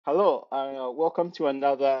Hello, welcome to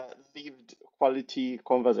another Lived Quality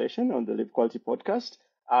conversation on the Lived Quality podcast.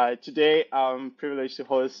 Today, I'm privileged to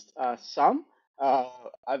host Sam. Uh,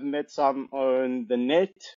 I've met Sam on the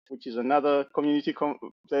net, which is another community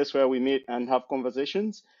place where we meet and have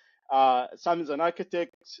conversations. Sam is an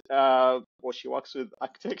architect, or she works with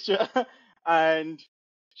architecture, and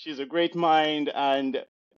she's a great mind. And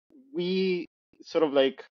we sort of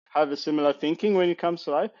like have a similar thinking when it comes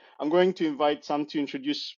to life. I'm going to invite Sam to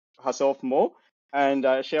introduce herself more and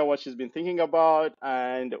share what she's been thinking about,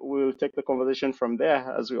 and we'll take the conversation from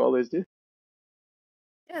there as we always do.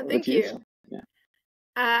 Yeah, Over thank to you, you. Sam.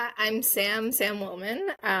 Yeah. I'm Sam Willman.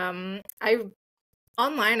 I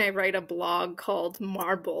online I write a blog called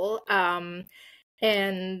Marbl,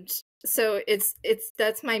 and so it's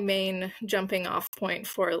that's my main jumping off point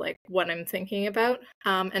for like what I'm thinking about.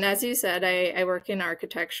 And as you said, I work in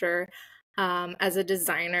architecture, as a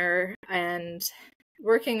designer and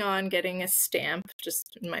working on getting a stamp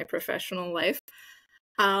just in my professional life.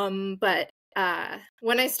 But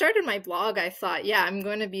when I started my blog, I thought, yeah, I'm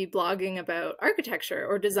going to be blogging about architecture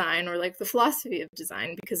or design or like the philosophy of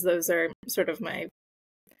design because those are sort of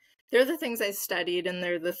they're the things I studied and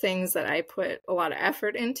they're the things that I put a lot of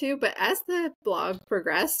effort into. But as the blog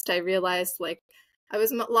progressed, I realized like I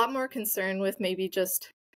was a lot more concerned with maybe just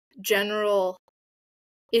general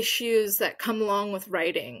issues that come along with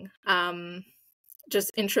writing, just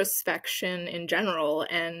introspection in general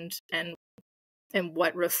and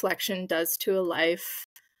what reflection does to a life.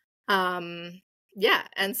 Yeah,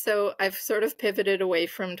 and so I've sort of pivoted away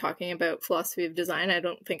from talking about philosophy of design. I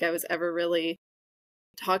don't think I was ever really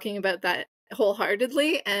talking about that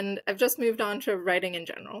wholeheartedly, and I've just moved on to writing in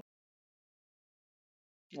general.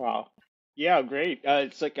 Wow. Yeah, great.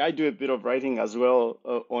 It's like I do a bit of writing as well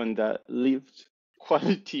on the Lived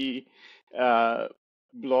Quality uh,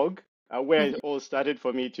 blog, where it Mhm. all started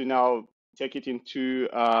for me to now take it into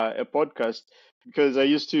a podcast because I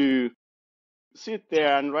used to sit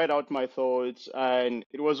there and write out my thoughts, and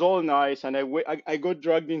it was all nice. And I got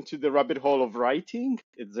dragged into the rabbit hole of writing.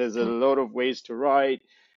 There's a lot of ways to write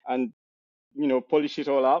and, polish it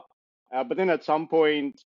all up. But then at some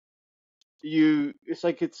point, it's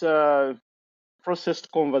like it's a processed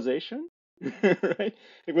conversation, right?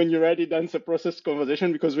 Like when you write it, then it's a processed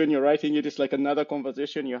conversation because when you're writing it, it's like another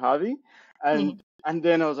conversation you're having. And Mhm. and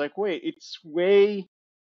then I was like, wait,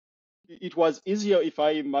 it was easier if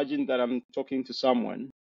I imagined that I'm talking to someone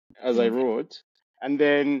as I Mhm. wrote. And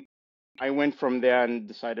then I went from there and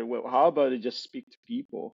decided, well, how about I just speak to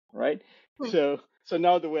people, right? Mhm. So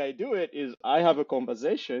now the way I do it is I have a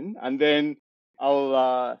conversation and then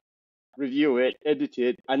I'll review it, edit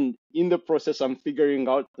it, and in the process, I'm figuring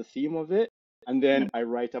out the theme of it, and then I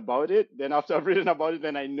write about it. Then after I've written about it,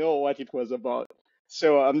 then I know what it was about.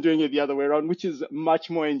 So I'm doing it the other way around, which is much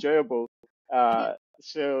more enjoyable.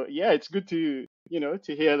 So yeah, it's good to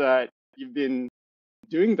to hear that you've been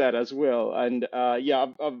doing that as well. And yeah,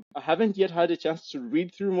 I haven't yet had a chance to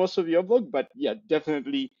read through most of your blog, but yeah,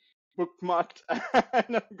 definitely bookmarked,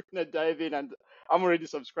 and I'm gonna dive in, and I'm already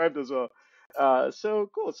subscribed as well. So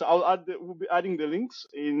cool. So we'll be adding the links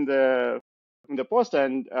in the post,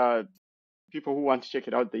 and people who want to check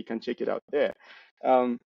it out, they can check it out there.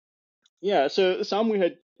 Um, yeah. So Sam, we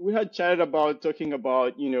had chatted about talking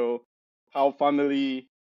about how family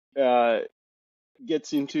uh,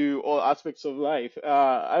 gets into all aspects of life.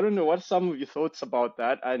 I don't know what are some of your thoughts about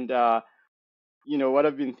that, and what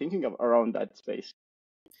I've been thinking of around that space.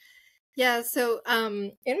 Yeah, so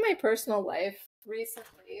in my personal life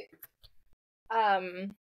recently,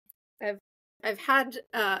 um I've I've had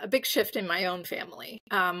a big shift in my own family,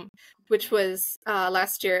 which was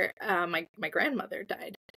last year. My grandmother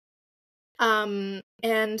died,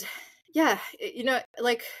 and yeah,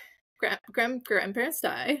 like grandparents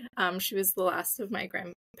die. She was the last of my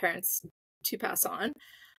grandparents to pass on,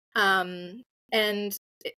 and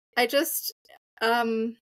I just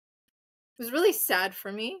it was really sad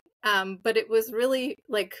for me, but it was really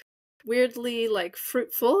like weirdly like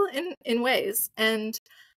fruitful in ways, and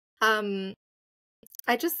um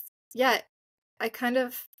I just, yeah, I kind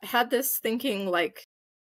of had this thinking like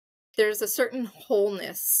there's a certain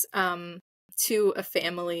wholeness to a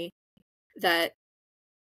family that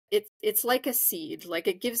it's like a seed, like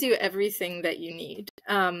it gives you everything that you need.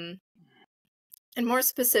 And more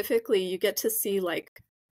specifically, you get to see like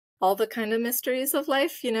all the kind of mysteries of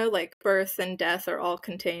life, like birth and death are all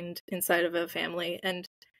contained inside of a family. And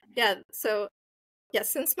yeah, so yeah,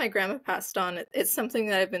 since my grandma passed on, it's something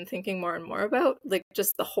that I've been thinking more and more about, like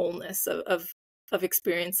just the wholeness of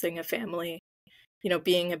experiencing a family,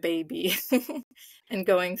 being a baby and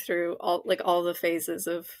going through all the phases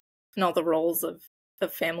of and all the roles of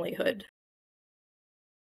familyhood.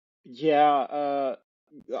 Yeah,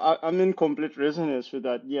 I'm in complete resonance with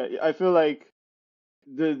that. Yeah, I feel like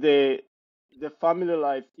the family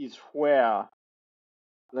life is where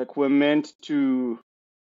like we're meant to.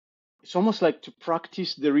 It's almost like to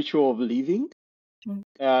practice the ritual of living.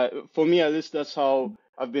 Mm. For me, at least, that's how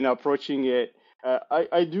I've been approaching it.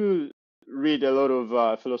 I do read a lot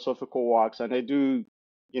of philosophical works, and I do,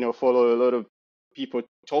 follow a lot of people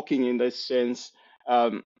talking in this sense.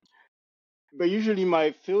 Um, but usually,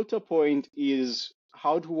 my filter point is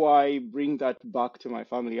how do I bring that back to my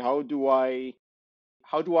family? How do I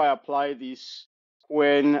apply this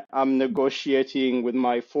when I'm negotiating with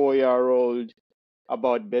my 4-year-old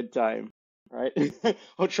about bedtime, right?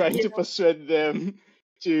 Or trying Yeah. to persuade them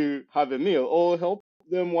to have a meal, or help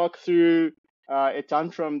them walk through a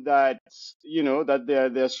tantrum that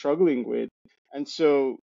they're struggling with. And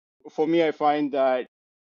so, for me, I find that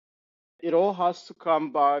it all has to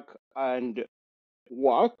come back and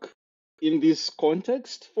work in this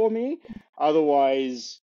context for me.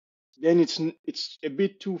 Otherwise, then it's a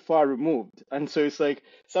bit too far removed. And so it's like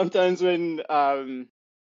sometimes when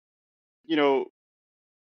you know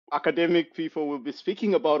academic people will be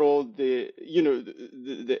speaking about all the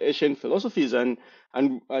ancient philosophies and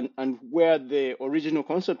where the original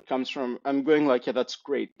concept comes from, I'm going like, yeah, that's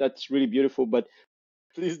great, that's really beautiful, but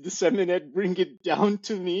please disseminate, bring it down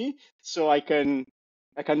to me so I can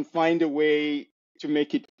find a way to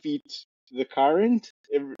make it fit the current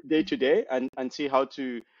day to day, and see how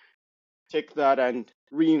to take that and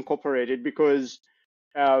reincorporate it, because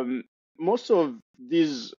um, most of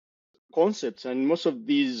these concepts and most of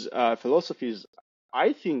these philosophies,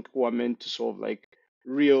 I think, were meant to solve like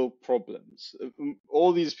real problems.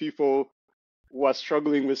 All these people were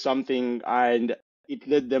struggling with something, and it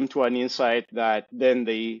led them to an insight that then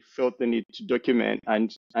they felt the need to document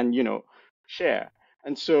and share.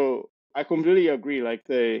 And so I completely agree. Like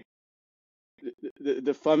the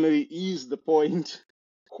family is the point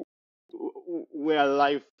where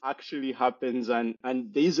life actually happens, and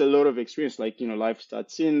there's a lot of experience, like life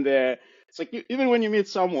starts in there. It's like even when you meet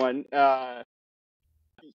someone,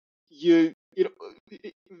 you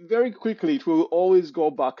very quickly it will always go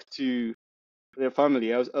back to their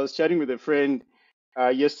family. I was chatting with a friend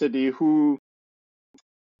yesterday who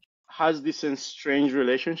has this strange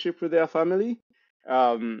relationship with their family,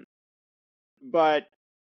 um, but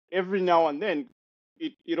every now and then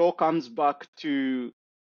it all comes back to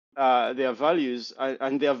their values,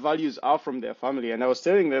 and their values are from their family. And I was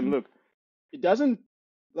telling them, look, it doesn't,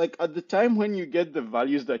 like, at the time when you get the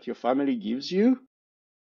values that your family gives you,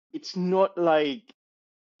 it's not like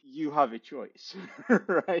you have a choice,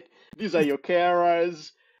 right? These are your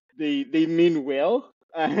carers. They mean well,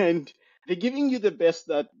 and they're giving you the best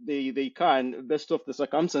that they can, best of the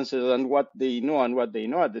circumstances and what they know at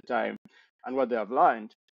the time and what they have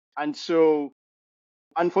learned. And so,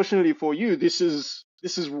 unfortunately for you, this is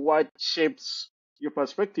what shapes your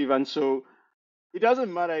perspective. And so it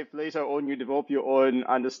doesn't matter if later on you develop your own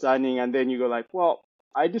understanding and then you go like, well,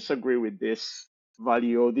 I disagree with this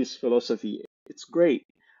value or this philosophy. It's great,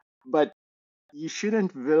 but you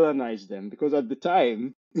shouldn't villainize them, because at the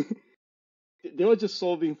time they were just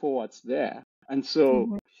solving for what's there. And so,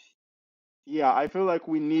 Mhm. yeah, I feel like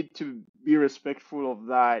we need to be respectful of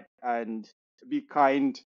that and be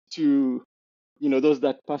kind to those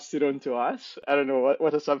that passed it on to us. I don't know,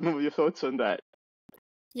 what are some of your thoughts on that?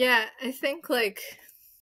 Yeah, I think like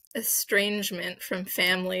estrangement from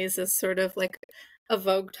families is sort of like a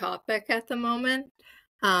vogue topic at the moment.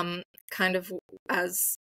 Um, kind of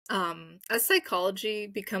as psychology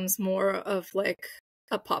becomes more of like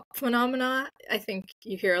a pop phenomena, I think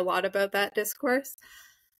you hear a lot about that discourse.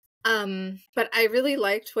 But I really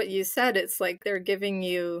liked what you said. It's like they're giving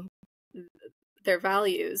you their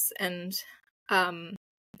values, um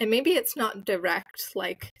and maybe it's not direct,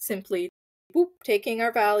 like simply boop, taking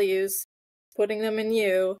our values, putting them in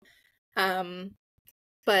you. um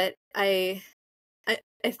but I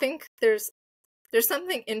think there's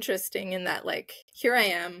something interesting in that, like, here I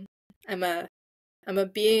am, i'm a I'm a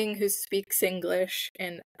being who speaks English,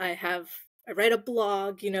 and I write a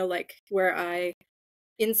blog, like, where I,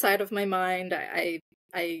 inside of my mind, I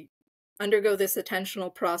undergo this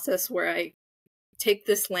attentional process where I take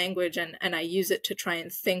this language and I use it to try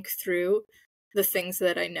and think through the things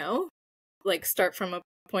that I know, like start from a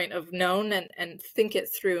point of known and think it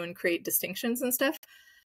through and create distinctions and stuff.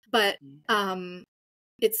 But um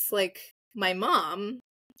it's like my mom,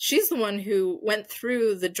 she's the one who went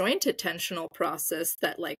through the joint attentional process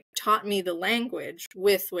that like taught me the language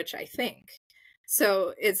with which I think.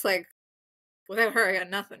 So it's like without her I got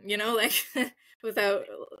nothing, like without,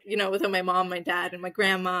 without my mom, my dad, and my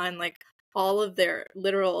grandma, and like all of their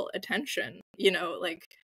literal attention, like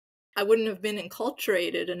I wouldn't have been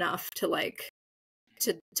enculturated enough to like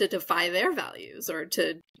to defy their values or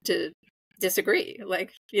to disagree,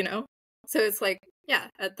 like, so it's like, yeah,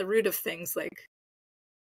 at the root of things, like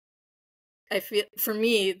I feel for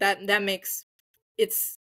me that makes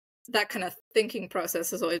it's that kind of thinking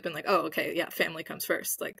process has always been like, oh, okay, yeah, family comes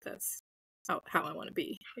first, like that's how I want to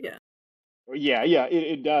be. Yeah. Yeah, yeah,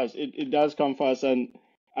 it does. It does come first, and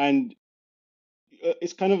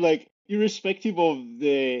it's kind of like irrespective of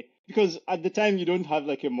the, because at the time you don't have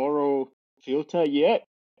like a moral filter yet.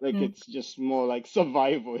 Like Mm. it's just more like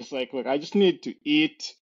survival. It's like, look, I just need to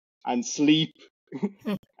eat and sleep,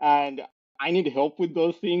 and I need help with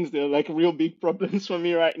those things. They're like real big problems for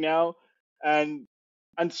me right now, and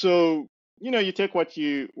so you take what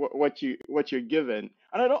you're given,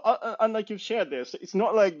 and I don't and like you've shared this. It's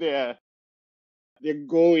not like they're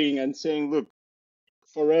going and saying, look,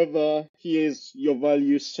 forever, here's your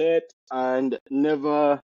value set and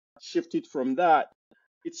never shift it from that.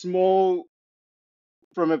 It's more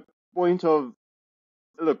from a point of,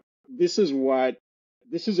 look, this is a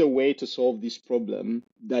way to solve this problem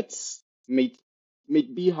that's may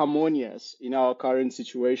be harmonious in our current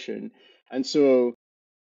situation. And so,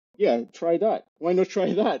 yeah, try that. Why not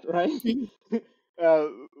try that, right? uh,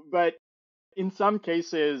 but in some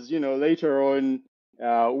cases, later on,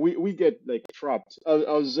 we get like trapped. I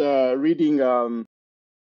was reading, not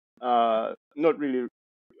really.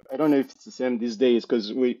 I don't know if it's the same these days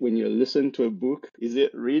because when you listen to a book, is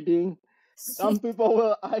it reading? Some people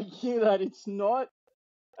will argue that it's not.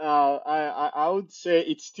 I would say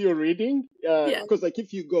it's still reading. Yeah. Because like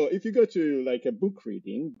if you go to like a book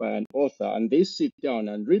reading by an author and they sit down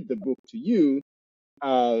and read the book to you,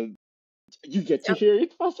 uh, you get to Yep. hear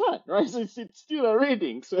it firsthand, right? So it's still a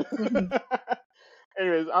reading. So, Mhm.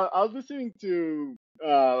 anyways, I was listening to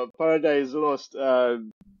Paradise Lost.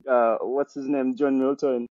 What's his name? John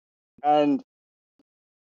Milton. And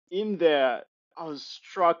in there, I was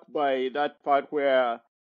struck by that part where,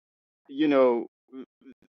 you know,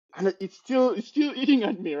 and it's still eating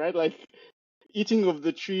at me, right? Like eating of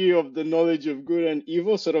the tree of the knowledge of good and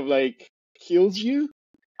evil sort of like kills you,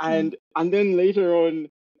 Mm. and then later on,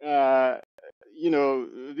 uh,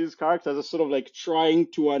 these characters are sort of like trying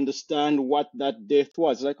to understand what that death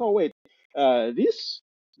was. Like, oh wait, this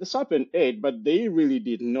the serpent ate, but they really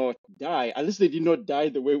did not die. At least they did not die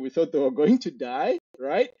the way we thought they were going to die,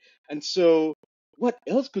 right? And so, what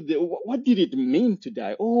else could they? What did it mean to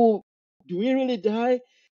die? Oh, do we really die?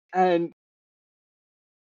 And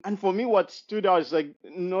for me, what stood out is like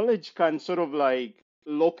knowledge can sort of like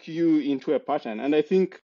lock you into a pattern. And I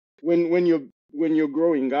think when you're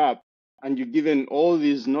growing up and you're given all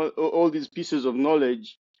these all these pieces of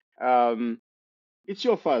knowledge, um, it's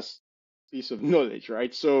your first piece of knowledge,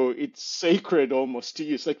 right? So it's sacred almost to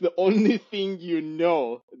you. It's like the only thing you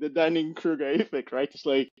know, the Dunning-Kruger effect, right? It's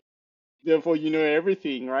like therefore you know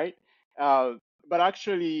everything, right? Uh, but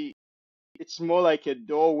actually, it's more like a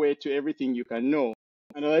doorway to everything you can know.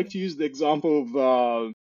 And I like to use the example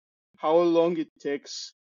of how long it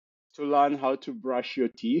takes to learn how to brush your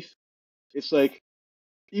teeth. It's like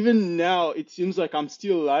even now, it seems like I'm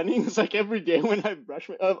still learning. It's like every day when I brush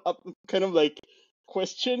my, I'm kind of like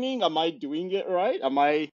questioning, am I doing it right? Am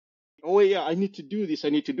I, oh yeah, I need to do this. I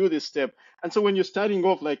need to do this step. And so when you're starting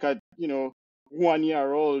off like at, 1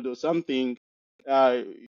 year old or something, you're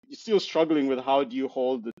still struggling with how do you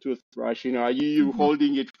hold the toothbrush? Are you Mhm.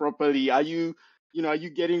 holding it properly? Are you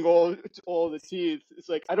getting all the teeth? It's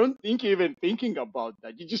like, I don't think you're even thinking about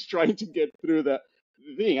that. You're just trying to get through the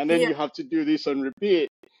thing. And then Yeah. you have to do this on repeat.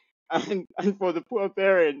 And for the poor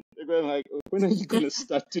parent, they're going like, when are you going to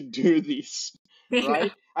start to do this? Yeah.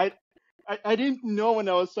 Right? I didn't know when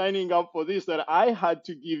I was signing up for this that I had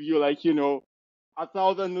to give you like,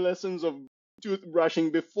 1,000 lessons of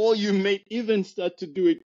toothbrushing before you may even start to do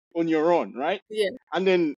it on your own, right? Yeah.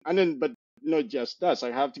 But not just that.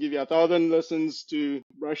 I have to give you 1,000 lessons to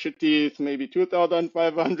brush your teeth, maybe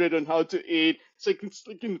 2,500 on how to eat. It's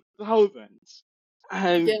like in thousands.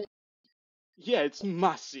 And Yeah. yeah, it's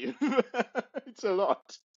massive. It's a lot.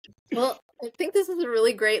 Well, I think this is a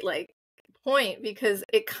really great like point because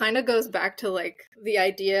it kind of goes back to like the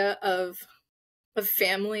idea of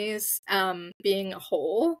families being a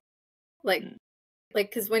whole. Like Mm,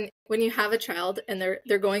 because when you have a child and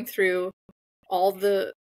they're going through all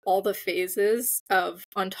the phases of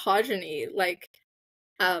ontogeny, like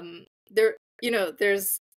they're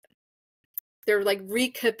they're like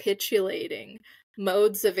recapitulating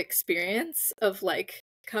modes of experience of like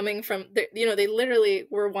coming from, they literally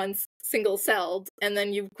were once single-celled, and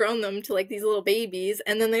then you've grown them to like these little babies,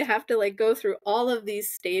 and then they have to like go through all of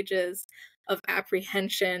these stages of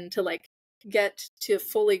apprehension to like get to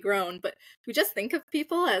fully grown. But we just think of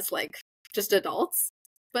people as like just adults,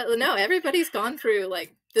 but no, everybody's gone through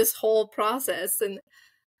like this whole process. And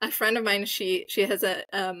a friend of mine, she has a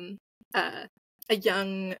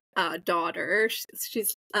young daughter.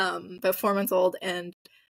 She's about 4 months old, and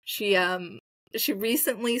she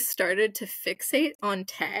recently started to fixate on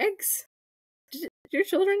tags. Did your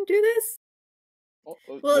children do this?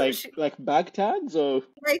 Well, like bag tags, or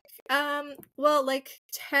like well, like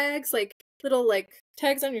tags, like little like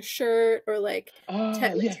tags on your shirt, or like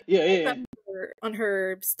yeah. On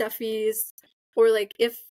her stuffies, or like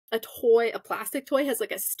if a plastic toy has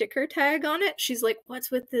like a sticker tag on it, she's like,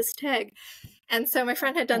 what's with this tag? And so my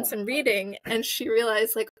friend had done some reading, and she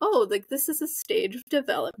realized like, oh, like this is a stage of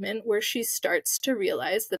development where she starts to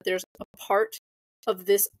realize that there's a part of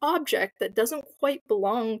this object that doesn't quite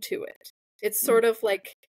belong to it. It's sort of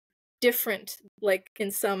like different, like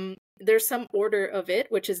there's some order of it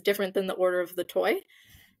which is different than the order of the toy.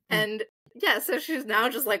 And yeah, so she's now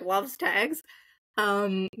just like loves tags,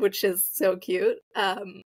 which is so cute.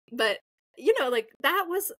 But like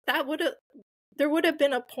there would have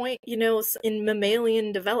been a point, in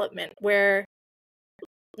mammalian development where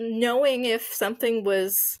knowing if something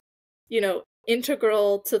was,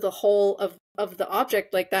 integral to the whole of the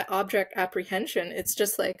object, like that object apprehension, it's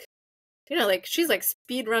just like, like she's like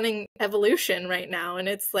speed running evolution right now, and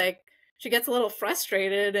it's like she gets a little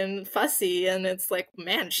frustrated and fussy, and it's like,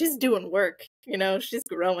 man, she's doing work, she's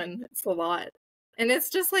growing. It's a lot. And it's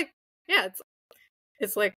just like, yeah,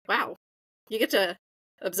 it's like, wow, you get to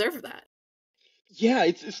observe that. Yeah,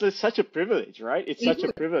 it's such a privilege, right? It's such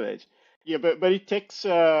a privilege. Yeah, but it takes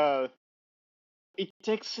a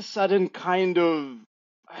certain kind of,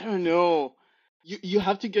 I don't know, you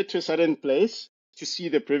have to get to a certain place to see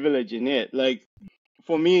the privilege in it. Like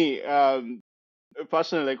for me,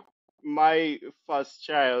 personally, like my first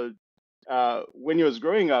child, when he was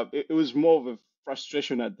growing up, it was more of a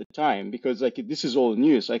frustration at the time, because like this is all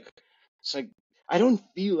new. It's like I don't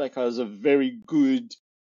feel like I was a very good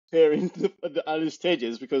parent at the early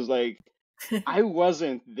stages, because like I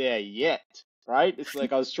wasn't there yet, right? It's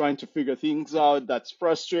like I was trying to figure things out. That's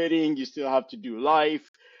frustrating. You still have to do life,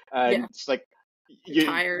 and it's like you're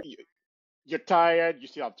tired. You're tired. You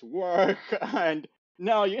still have to work, and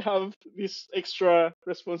now you have this extra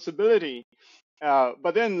responsibility.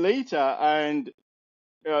 But then later, and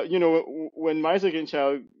when my second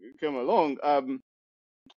child came along,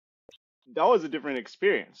 that was a different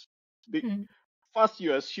experience. First,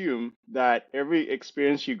 you assume that every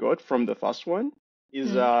experience you got from the first one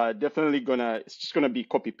is definitely it's just gonna be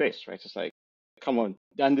copy paste, right? It's like, come on,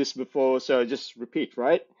 done this before, so just repeat,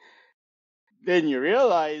 right? Then you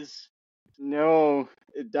realize, no,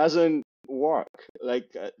 it doesn't work.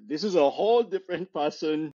 Like this is a whole different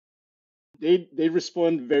person. They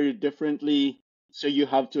respond very differently, so you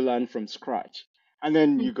have to learn from scratch. And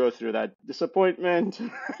then you go through that disappointment.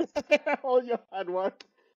 All your hard work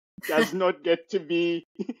does not get to be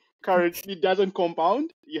currently, doesn't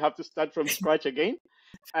compound. You have to start from scratch again.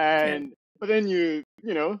 And but then the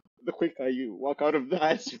quicker you walk out of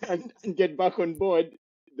that and get back on board,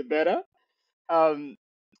 the better.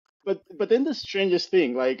 But then the strangest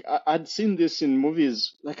thing, like I'd seen this in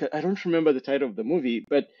movies, like I don't remember the title of the movie,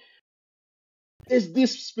 but there's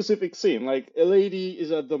this specific scene, like a lady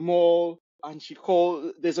is at the mall and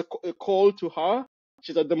there's a call to her.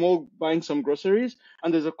 She's at the mall buying some groceries,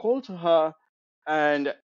 and there's a call to her,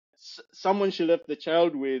 and someone she left the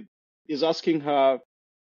child with is asking her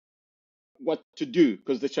what to do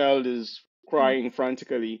because the child is crying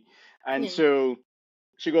frantically. And so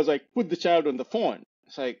she goes like, put the child on the phone.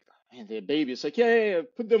 It's like, and the baby is like, yeah,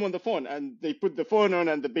 put them on the phone. And they put the phone on,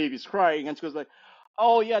 and the baby's crying, and she goes like,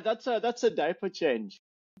 oh yeah, that's a diaper change.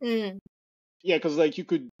 Yeah, because like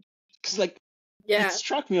it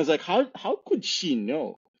struck me. I was like, how could she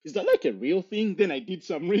know? Is that like a real thing? Then I did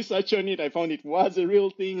some research on it. I found it was a real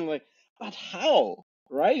thing. I'm like, but how?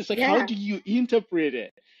 Right? It's like, how do you interpret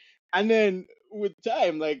it? And then with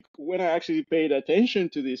time, like when I actually paid attention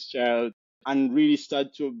to this child and really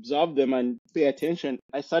started to observe them and pay attention,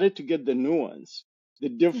 I started to get the nuance, the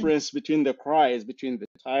difference between the cries, between the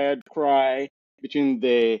tired cry, between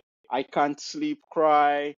the I can't sleep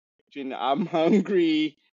cry, between I'm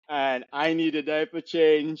hungry and I need a diaper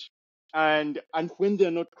change, and when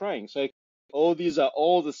they're not crying. So like all these are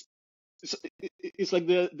all this. It's like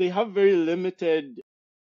they have very limited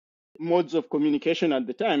modes of communication at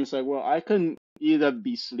the time. It's like, well, I can either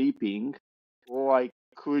be sleeping or I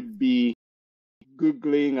could be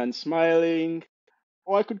googling and smiling,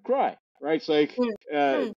 or I could cry, right? It's like Mm,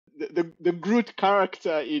 uh, mm, the Groot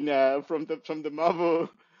character in from the Marvel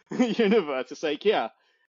universe. It's like, yeah,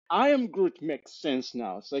 I am Groot makes sense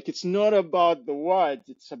now. It's like it's not about the words,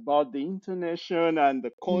 it's about the intonation and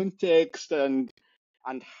the mm. context and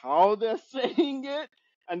how they're saying it.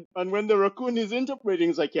 And when the raccoon is interpreting,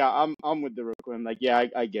 it's like, yeah, I'm with the raccoon. I'm like, yeah,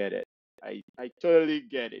 I get it. I totally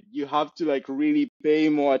get it. You have to like really pay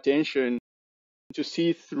more attention to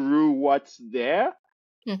see through what's there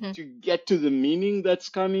Mhm, to get to the meaning that's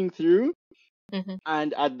coming through. mhm.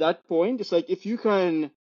 And at that point, it's like if you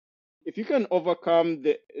can overcome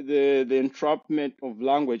the entrapment of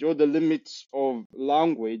language or the limits of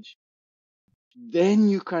language, then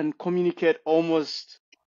you can communicate almost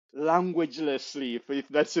languagelessly, if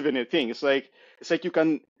that's even a thing. It's like you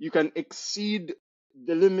can exceed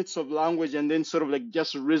the limits of language and then sort of like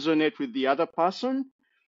just resonate with the other person,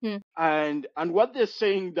 Mm. and what they're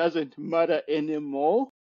saying doesn't matter anymore.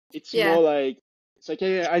 It's Yeah, more like it's like,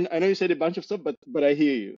 yeah, I know you said a bunch of stuff, but I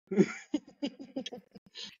hear you.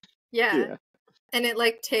 yeah. Yeah. And it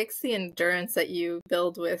like takes the endurance that you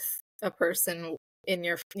build with a person in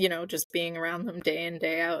your, just being around them day in,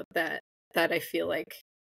 day out, that I feel like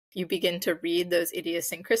you begin to read those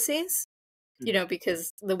idiosyncrasies,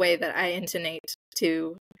 because the way that I intonate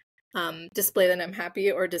to display that I'm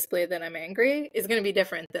happy or display that I'm angry is going to be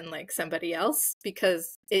different than like somebody else,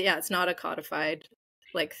 because it's not a codified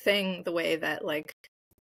like thing the way that like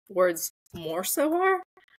words more so are.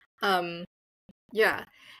 Yeah.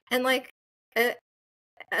 And like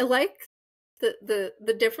I like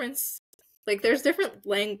the difference. Like there's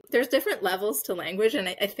different levels to language, and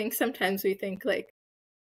I think sometimes we think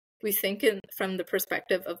from the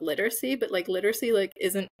perspective of literacy, but like literacy like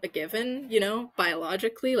isn't a given,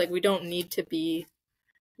 biologically. Like we don't need to be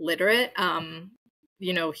literate.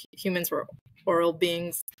 Humans were oral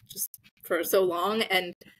beings just for so long,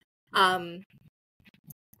 and um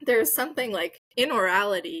there's something like in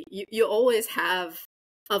orality, you always have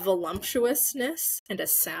a voluptuousness and a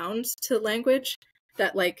sound to language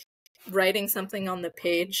that like writing something on the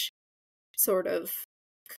page sort of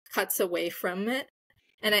cuts away from it.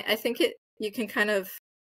 And I think you can kind of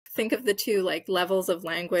think of the two like levels of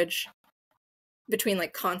language between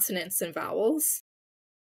like consonants and vowels.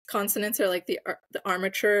 Consonants are like the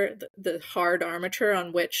armature, the hard armature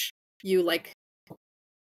on which you like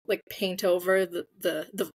paint over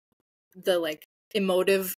the like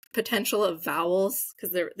emotive potential of vowels,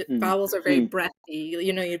 because the Mm, vowels are very mm, breathy.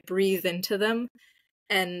 You breathe into them,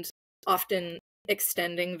 and often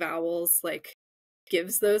extending vowels like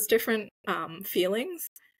gives those different feelings.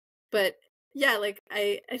 But yeah, like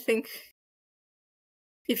I think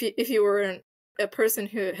if you were a person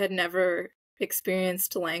who had never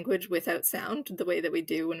experienced language without sound the way that we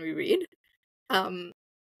do when we read,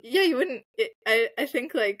 yeah, you wouldn't. I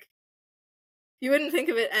think like you wouldn't think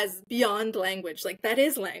of it as beyond language. Like that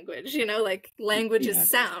is language, like language is yeah.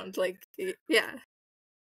 sound. Like yeah,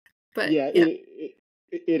 but Yeah, yeah.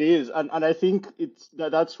 it is, and I think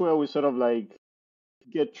that's where we sort of like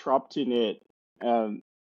get trapped in it. Um,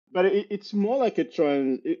 but it's more like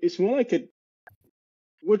it's more like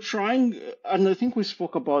we're trying, and I think we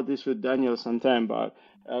spoke about this with Daniel sometime, but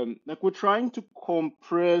like we're trying to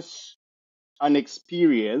compress an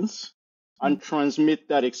experience Mm, and transmit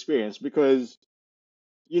that experience because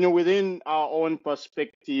within our own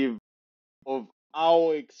perspective of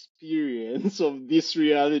our experience of this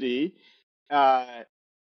reality, uh,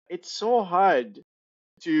 it's so hard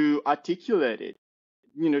to articulate it,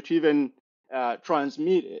 to even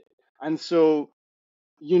transmit it. And so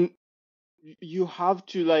you you have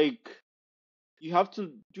to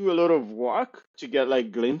do a lot of work to get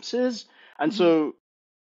like glimpses, and mhm, so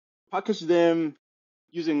package them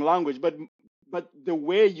using language, but the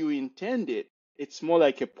way you intend it, it's more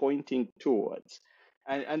like a pointing towards.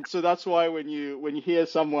 And so that's why when you hear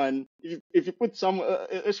someone, if you put some,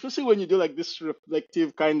 especially when you do like this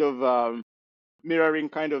reflective kind of mirroring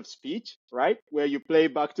kind of speech, right, where you play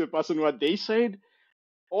back to a person what they said,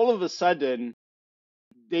 all of a sudden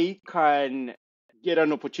they can get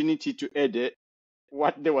an opportunity to edit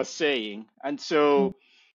what they were saying. And mm, so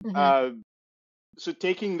mhm, uh, so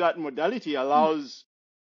taking that modality allows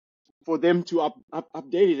for them to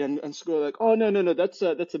update it and go like, oh, no, that's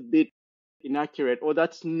a bit inaccurate, or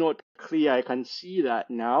that's not clear. I can see that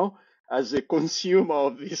now as a consumer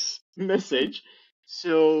of this message.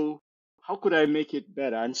 So how could I make it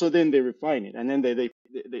better? And so then they refine it, and then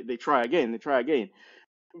they try again,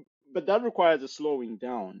 but that requires a slowing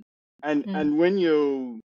down. and mm, and when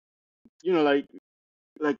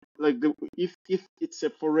like the if it's a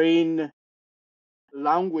foreign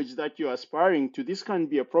language that you're aspiring to, this can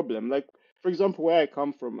be a problem. Like, for example, where I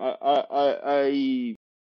come from, I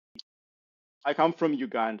come from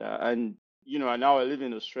Uganda, and and now I live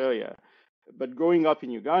in Australia. But growing up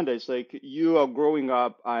in Uganda, it's like you are growing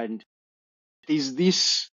up, and is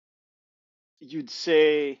this, you'd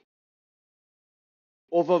say,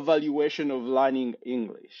 overvaluation of learning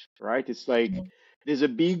English, right? It's like there's a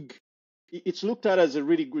big, it's looked at as a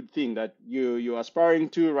really good thing that you're aspiring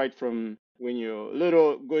to right from when you're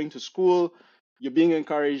little, going to school. You're being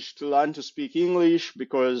encouraged to learn to speak English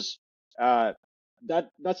because uh,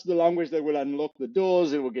 that's the language that will unlock the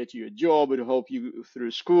doors. It will get you a job. It will help you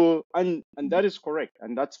through school, and that is correct,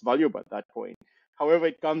 and that's valuable at that point. However,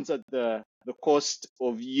 it comes at the cost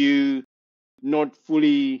of you not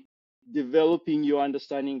fully developing your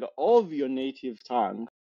understanding of your native tongue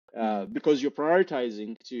because you're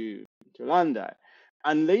prioritizing to learn that.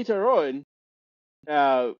 And later on,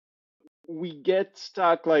 uh, we get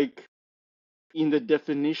stuck like in the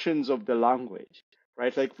definitions of the language,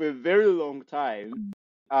 right? Like for a very long time,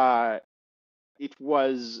 uh, it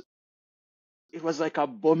was it was like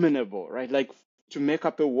abominable, right? Like to make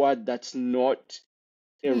up a word that's not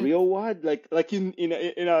a Mm. real word, like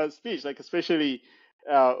in our speech, like especially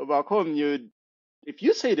back home, you if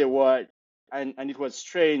you say the word and it was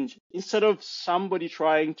strange, instead of somebody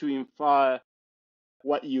trying to infer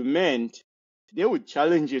what you meant, they would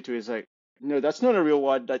challenge you to it's like, no, that's not a real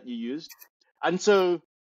word that you used. And so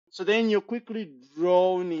then you're quickly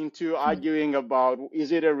drawn into Mm. arguing about,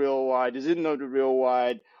 is it a real word? Is it not a real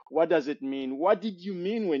word? What does it mean? What did you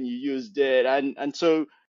mean when you used it? And so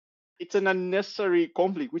it's an unnecessary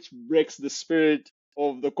conflict which breaks the spirit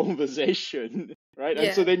of the conversation, right?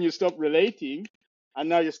 And so Yeah. then you stop relating, and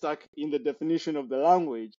now you're stuck in the definition of the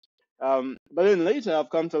language. But then later, I've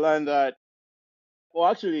come to learn that, well,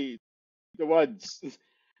 actually, the words,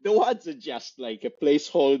 the words are just like a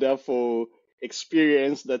placeholder for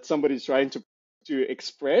experience that somebody's trying to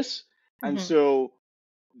express, and Hmm. so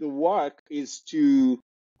the work is to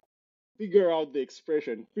figure out the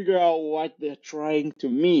expression, figure out what they're trying to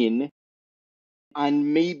mean,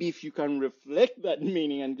 and maybe if you can reflect that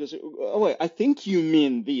meaning and just, oh wait, I think you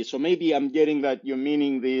mean this, or maybe I'm getting that you're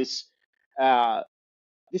meaning this, uh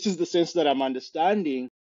this is the sense that I'm understanding.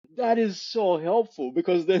 That is so helpful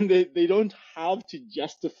because then they don't have to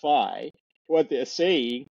justify what they're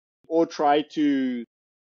saying or try to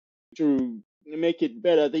make it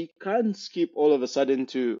better. They can skip all of a sudden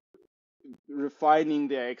to refining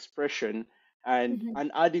their expression and Hmm.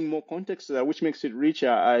 and adding more context to that, which makes it richer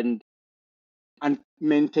and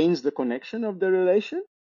maintains the connection of the relation.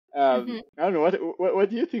 Hmm. I don't know what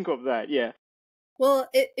do you think of that? Yeah. Well,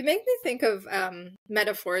 it makes me think of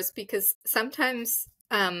metaphors because sometimes,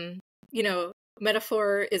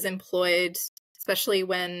 metaphor is employed, especially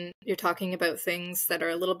when you're talking about things that are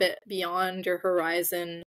a little bit beyond your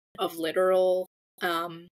horizon of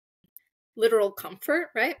um, literal comfort,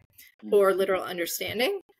 right? Or Mhm. literal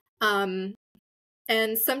understanding. Um,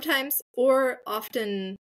 and sometimes, or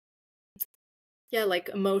often, yeah, like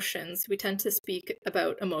emotions. We tend to speak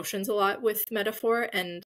about emotions a lot with metaphor,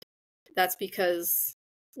 and that's because,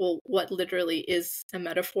 well, what literally is a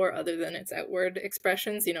metaphor other than its outward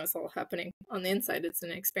expressions? It's all happening on the inside. It's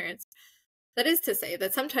an experience. That is to say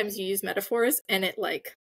that sometimes you use metaphors and it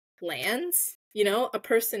like lands. A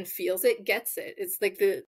person feels it, gets it. It's like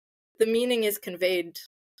the meaning is conveyed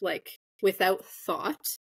like without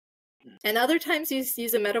thought. And other times you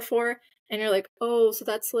use a metaphor and you're like, oh, so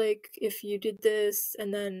that's like if you did this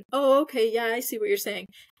and then, oh, okay, yeah, I see what you're saying.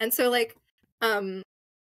 And so like, um,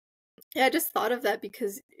 yeah, I just thought of that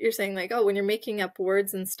because you're saying like, oh, when you're making up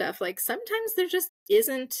words and stuff, like sometimes there just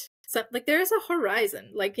isn't some, like there is a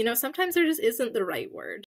horizon. Like, sometimes there just isn't the right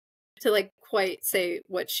word to like quite say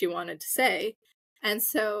what she wanted to say. And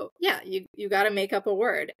so, yeah, you got to make up a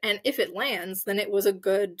word. And if it lands, then it was a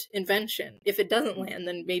good invention. If it doesn't land,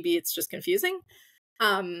 then maybe it's just confusing.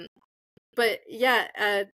 Um, but yeah,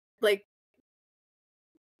 like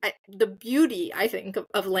the beauty, I think,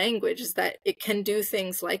 of language is that it can do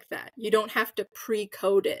things like that. You don't have to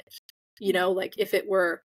pre-code it. Like if it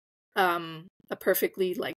were a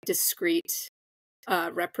perfectly like discrete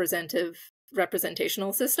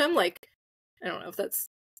representational system, like I don't know if that's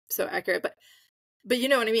so accurate, but you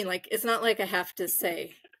know what I mean? Like it's not like I have to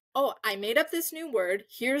say, oh, I made up this new word,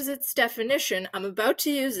 here's its definition, I'm about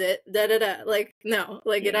to use it, da da da. Like no,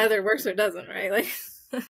 like it Yeah. either works or doesn't, right? Like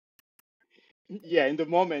Yeah, in the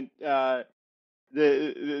moment, the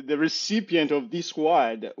recipient of this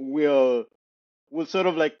word will sort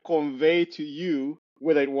of like convey to you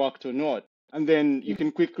whether it worked or not, and then you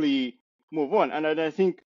can quickly move on. And I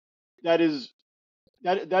think that is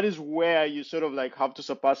that is where you sort of like have to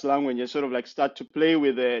surpass language and sort of like start to play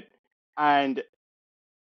with it. And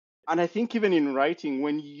I think even in writing,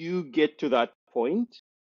 when you get to that point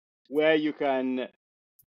where you can,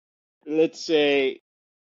 let's say,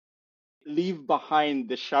 leave behind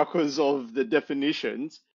the shackles of the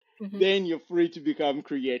definitions, Hmm. then you're free to become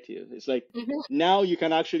creative. It's like Hmm. now you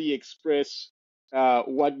can actually express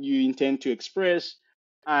what you intend to express,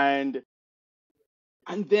 and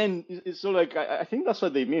then it's sort of like I think that's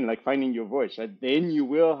what they mean, like finding your voice. Right? Then you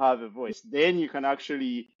will have a voice. Then you can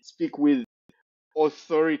actually speak with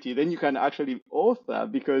authority. Then you can actually author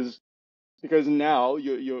because now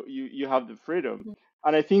you have the freedom.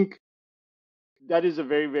 And I think that is a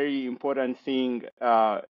very, very important thing,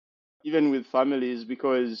 even with families,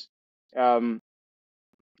 because um,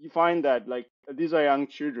 you find that like these are young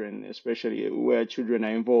children, especially where children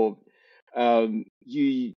are involved.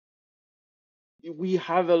 You We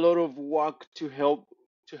have a lot of work to help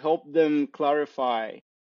them clarify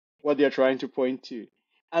what they're trying to point to.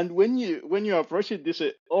 And when you approach it this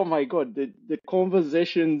way, oh my God, the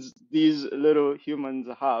conversations these little humans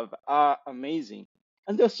have are amazing.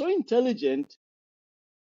 And they're so intelligent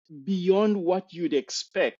beyond what you'd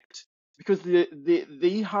expect because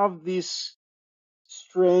they have this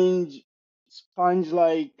strange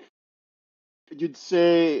sponge-like, you'd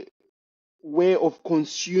say, way of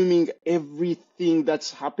consuming everything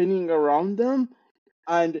that's happening around them.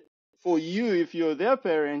 And for you, if you're their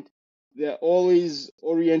parent, they're always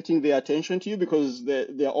orienting their attention to you because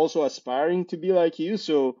they're also aspiring to be like you.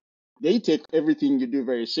 So they take everything you do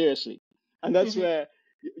very seriously. And that's Hmm. where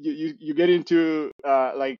you get into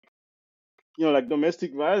like, like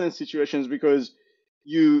domestic violence situations because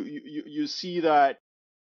you see that,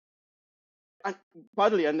 and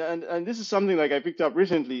partly, and this is something like I picked up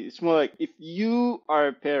recently. It's more like if you are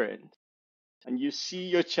a parent and you see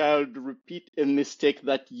your child repeat a mistake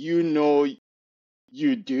that you know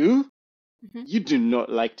you do, Hmm. you do not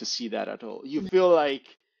like to see that at all. You feel like,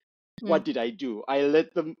 Hmm. what did I do? I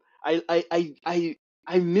let them.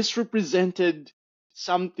 I misrepresented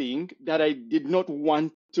something that I did not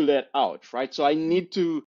want to let out, right? So I need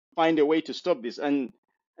to find a way to stop this. And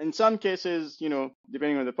in some cases,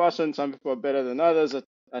 depending on the person, some people are better than others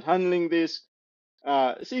at handling this.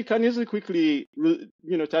 So you can easily quickly,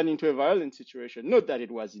 turn into a violent situation. Not that it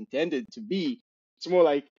was intended to be. It's more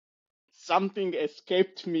like something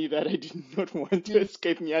escaped me that I did not want to Hmm.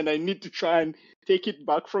 escape me, and I need to try and take it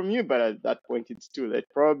back from you. But at that point, it's too late,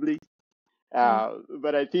 probably. Hmm.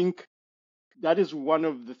 But I think that is one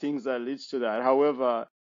of the things that leads to that. However,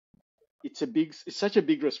 it's such a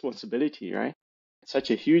big responsibility, right?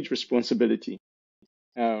 Such a huge responsibility.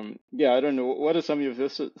 Yeah, I don't know. What are some of your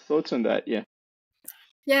thoughts on that? Yeah.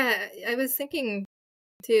 Yeah, I was thinking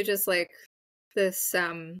too, just like this,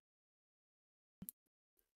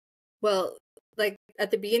 well, like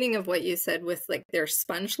at the beginning of what you said with like their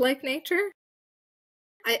sponge-like nature.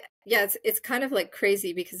 Yeah, it's kind of like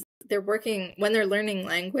crazy because they're working when they're learning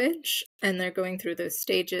language and they're going through those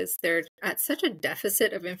stages, they're at such a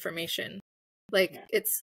deficit of information. Like Yeah.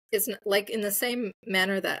 it's like in the same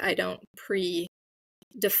manner that I don't pre-define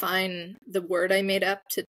the word I made up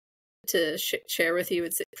to share with you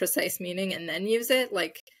its precise meaning and then use it.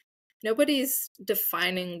 Like nobody's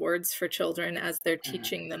defining words for children as they're Mhm.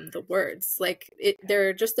 teaching them the words. Like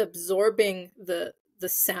they're just absorbing the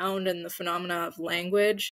sound and the phenomena of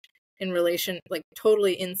language in relation, like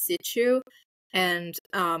totally in situ, and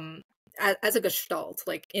as a gestalt,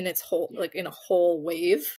 like in its whole, Yeah. like in a whole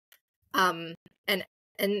wave. Um,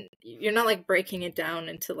 and you're not like breaking it down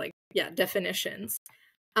into like definitions.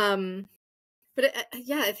 Um, but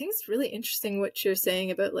yeah, I think it's really interesting what you're saying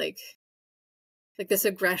about like this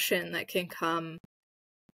aggression that can come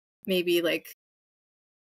maybe like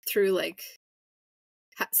through like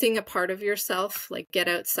seeing a part of yourself like get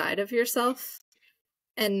outside of yourself,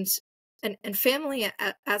 and family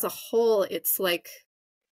as a whole, it's like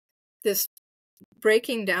this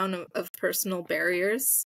breaking down of personal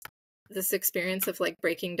barriers, this experience of like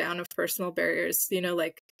breaking down of personal barriers,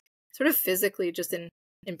 like sort of physically, just in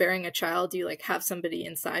bearing a child, you like have somebody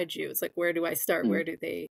inside you. It's like, where do I start, Mm. where do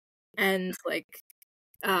they end? Like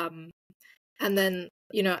um and then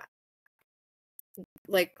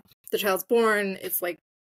like the child's born, it's like,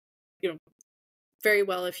 very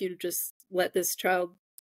well, if you just let this child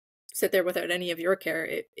sit there without any of your care,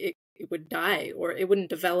 it would die, or it wouldn't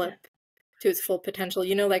develop Yeah. to its full potential.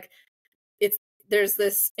 Like it's there's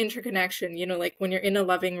this interconnection, like when you're in a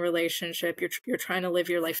loving relationship, you're trying to live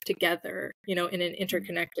your life together, in an Mm.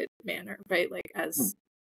 interconnected manner, right? Like Mm.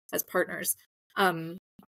 as partners. Um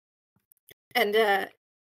and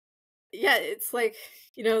yeah, it's like,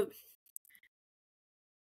 you know,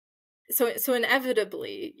 so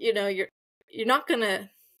inevitably, you're not gonna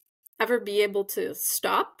ever be able to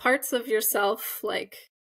stop parts of yourself, like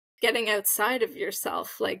getting outside of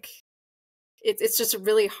yourself. Like it's just a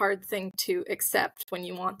really hard thing to accept when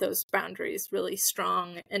you want those boundaries really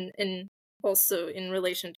strong, and also in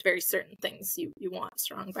relation to very certain things, you want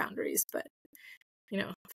strong boundaries. But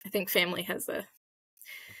I think family has a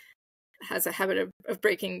habit of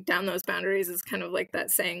breaking down those boundaries. Is kind of like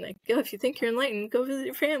that saying, like, oh, if you think you're enlightened, go visit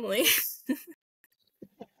your family.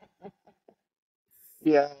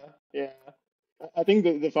 Yeah, yeah. I think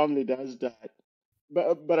the family does that,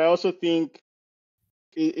 but I also think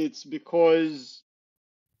it's because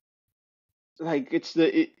like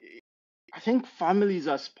I think families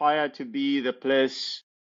aspire to be the place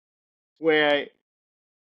where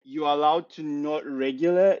you're allowed to not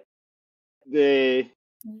regulate the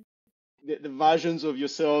the versions of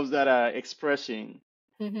yourselves that are expressing,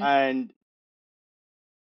 Mm-hmm. and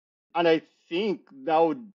I think that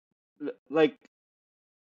would like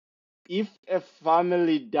if a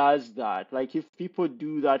family does that, like if people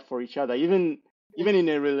do that for each other, even in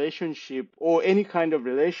a relationship or any kind of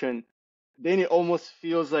relation, then it almost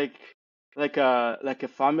feels like a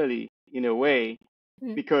family in a way,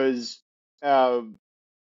 because uh,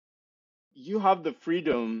 you have the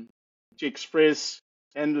freedom to express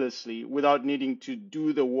endlessly without needing to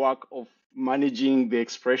do the work of managing the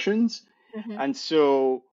expressions. Mm-hmm. And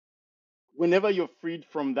so whenever you're freed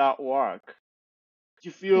from that work,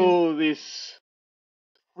 you feel this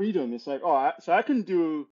freedom. It's like, oh, so I can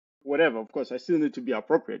do whatever. Of course, I still need to be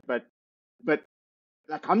appropriate, but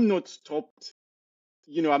like I'm not stopped.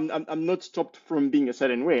 I'm not stopped from being a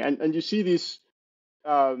certain way. And you see this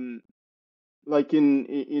um like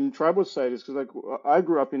in tribal societies, because like I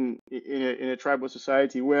grew up in a tribal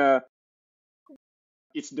society where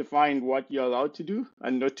it's defined what you're allowed to do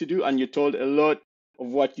and not to do, and you're told a lot of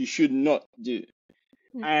what you should not do.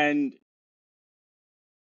 And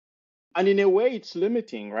in a way, it's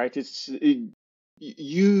limiting, right?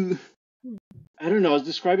 You. I don't know. I was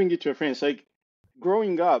describing it to a friend. It's like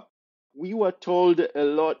growing up, we were told a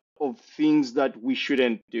lot of things that we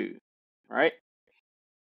shouldn't do, right?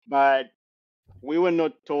 But we were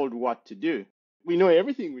not told what to do. We know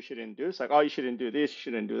everything we shouldn't do. It's like, oh, you shouldn't do this, you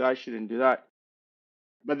shouldn't do that, you shouldn't do that.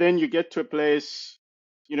 But then you get to a place,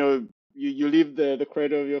 you leave the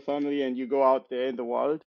cradle of your family and you go out there in the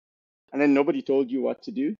world, and then nobody told you what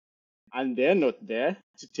to do, and they're not there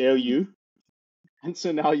to tell you. And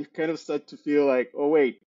so now you kind of start to feel like, oh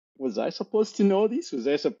wait, was I supposed to know this? Was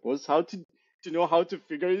I supposed how to know how to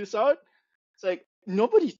figure this out? It's like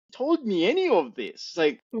nobody told me any of this. It's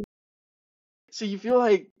like so you feel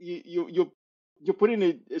like you're put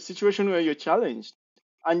in a situation where you're challenged,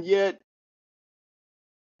 and yet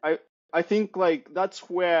I I think like that's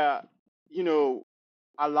where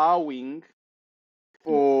allowing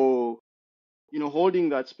for holding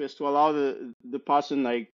that space to allow the person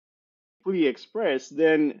like fully express,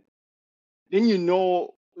 then you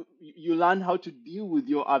learn how to deal with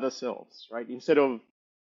your other selves, right? Instead of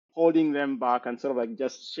holding them back and sort of like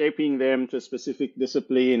just shaping them to a specific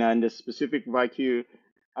discipline and a specific vacuum,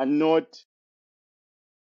 and not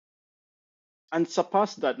and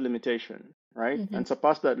surpass that limitation, right? Mm-hmm. And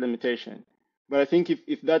surpass that limitation. But I think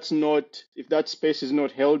if that space is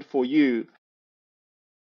not held for you,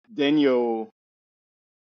 then you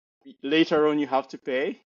later on you have to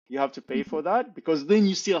pay. You have to pay for that, because then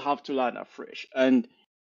you still have to learn afresh. And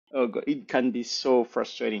oh god, it can be so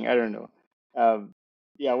frustrating. I don't know.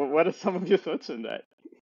 Yeah, what are some of your thoughts on that?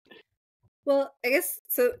 Well, I guess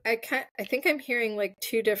so. I think I'm hearing like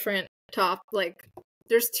two different like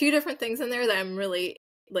there's two different things in there that I'm really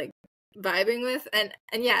like vibing with, and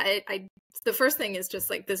yeah, the first thing is just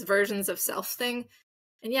like this versions of self thing,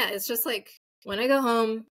 and yeah, it's just like when I go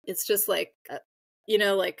home, it's just like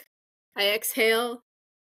like I exhale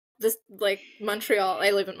this, like Montreal.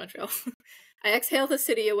 I live in Montreal. I exhale the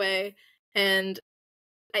city away, and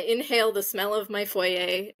I inhale the smell of my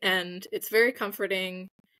foyer, and it's very comforting,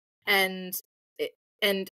 and it,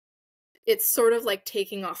 and it's sort of like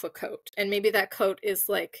taking off a coat, and maybe that coat is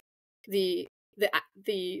like the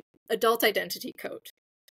the adult identity coat.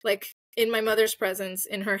 Like in my mother's presence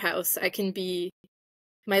in her house, I can be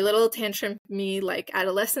my little tantrum me, like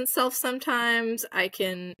adolescent self. Sometimes I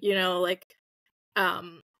can like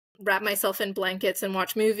um wrap myself in blankets and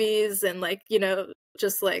watch movies, and like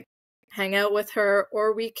just like hang out with her,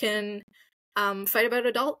 or we can fight about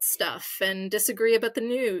adult stuff and disagree about the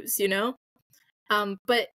news,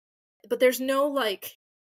 but there's no like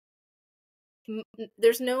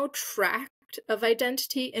there's no tract of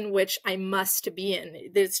identity in which I must be in.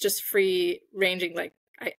 It's just free ranging. Like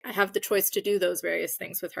I have the choice to do those various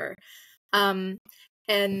things with her. And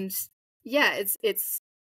yeah, it's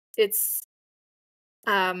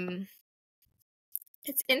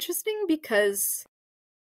interesting because,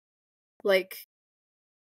 like,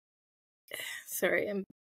 sorry,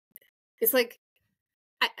 it's like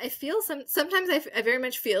I feel sometimes I very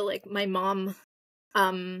much feel like my mom,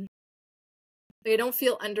 I don't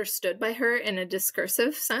feel understood by her in a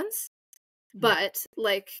discursive sense, but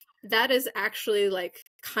like that is actually like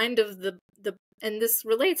kind of the and this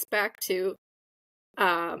relates back to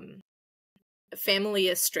family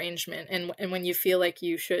estrangement, and when you feel like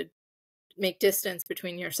you should make distance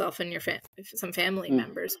between yourself and your some family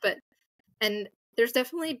members. But and there's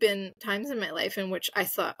definitely been times in my life in which I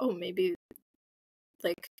thought, oh, maybe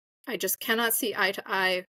like I just cannot see eye to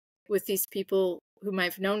eye with these people whom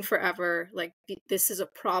I've known forever. Like this is a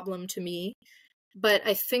problem to me. But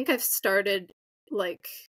I think I've started like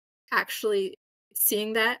actually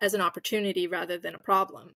seeing that as an opportunity rather than a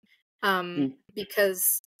problem.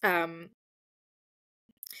 Because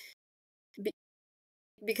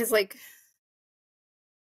because like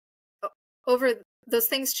over those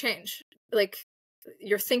things change, like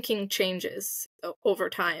your thinking changes over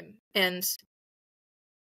time, and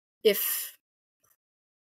if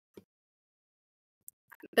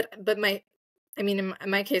but my I mean in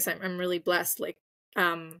my case I'm really blessed, like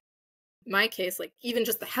my case, like even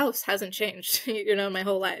just the house hasn't changed my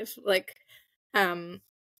whole life, like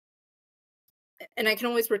and I can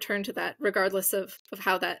always return to that regardless of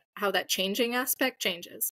how that changing aspect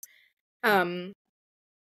changes.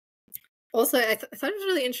 Also, I thought it was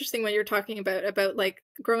really interesting what you're talking about like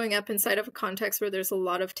growing up inside of a context where there's a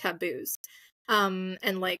lot of taboos.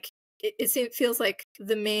 And like it feels like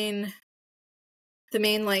the main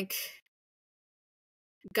like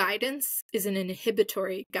guidance is an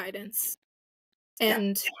inhibitory guidance.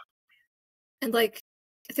 And like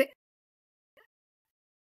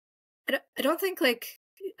I don't think like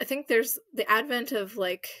I think there's the advent of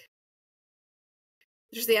like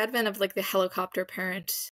the helicopter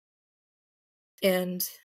parent, and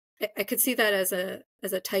I could see that as a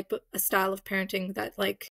style of parenting that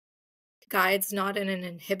like guides not in an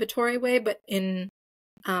inhibitory way but in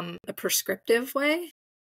a prescriptive way,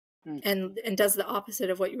 and does the opposite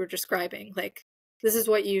of what you were describing. Like, this is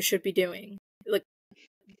what you should be doing, like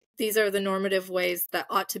these are the normative ways that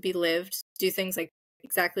ought to be lived, do things like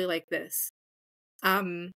exactly like this.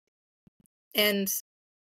 And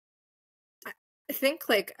I think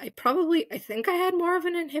like I think I had more of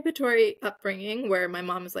an inhibitory upbringing where my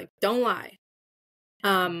mom was like, don't lie,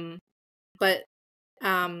 but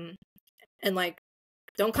and like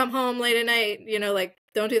don't come home late at night, like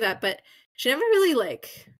don't do that. But she never really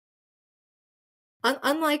like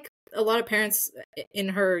unlike a lot of parents in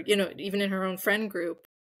her, even in her own friend group,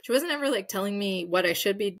 she wasn't ever like telling me what I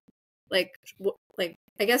should be like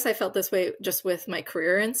I guess I felt this way just with my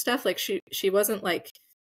career and stuff. Like she wasn't like,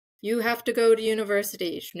 you have to go to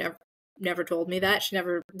university. She never told me that. She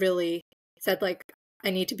never really said like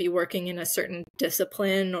I need to be working in a certain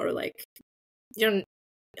discipline, or like,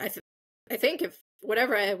 I think if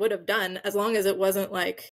whatever I would have done, as long as it wasn't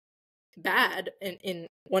like bad in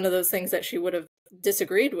one of those things that she would have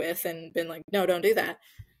disagreed with and been like, no, don't do that,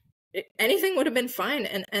 anything would have been fine.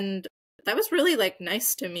 And that was really like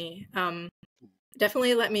nice to me.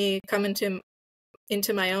 Definitely let me come into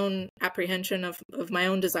my own apprehension of my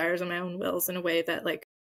own desires and my own wills in a way that like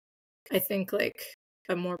I think like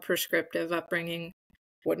a more prescriptive upbringing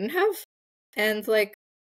wouldn't have. And like,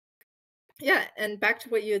 yeah, and back to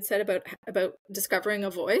what you had said about discovering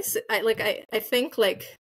a voice, I think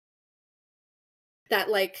like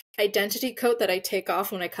that like identity coat that I take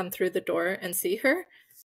off when I come through the door and see her,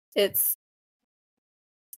 it's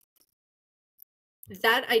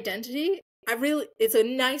that identity, it's a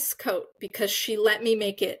nice coat because she let me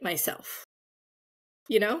make it myself,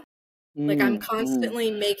 like I'm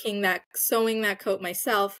constantly sewing that coat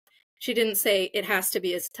myself. She didn't say it has to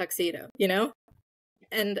be a tuxedo,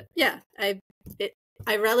 and yeah, I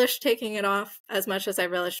relish taking it off as much as I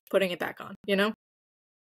relish putting it back on,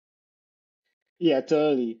 Yeah,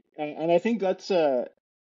 totally. And I think that's for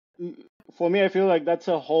me, I feel like that's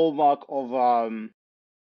a hallmark of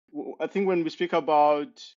I think when we speak about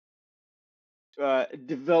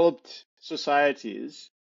developed societies,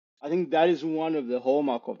 I think that is one of the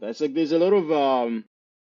hallmark of that. It's like there's a lot of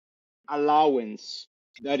allowance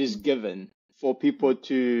that is given for people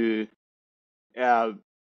to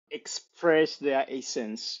express their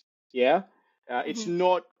essence. Yeah, it's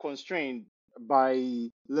not constrained by,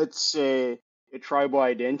 let's say, a tribal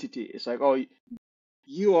identity. It's like, oh,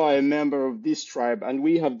 you are a member of this tribe, and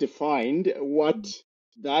we have defined what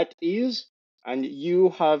that is, and you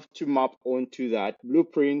have to map onto that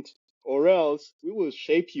blueprint, or else we will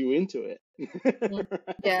shape you into it. Mm.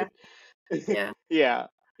 Yeah. Right? Yeah. Yeah,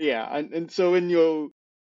 yeah. And so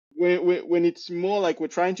when it's more like we're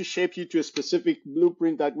trying to shape you to a specific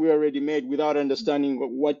blueprint that we already made without understanding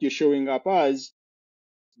what you're showing up as,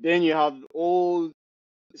 then you have all,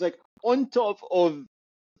 it's like on top of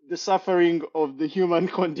the suffering of the human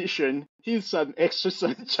condition, here's some extra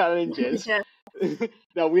some challenges Yeah.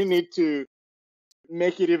 that we need to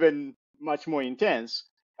make it even much more intense.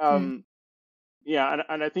 Mm. Yeah,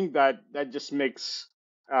 and I think that just makes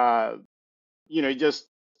uh, it just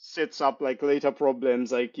sets up like later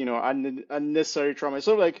problems, like unnecessary trauma.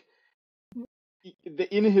 So like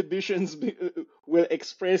the inhibitions will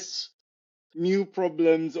express new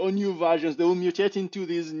problems or new versions. They will mutate into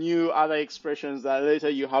these new other expressions that later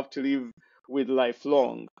you have to live with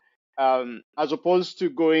lifelong, as opposed to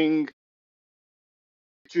going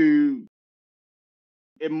to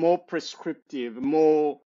a more prescriptive,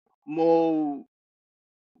 more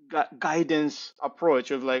guidance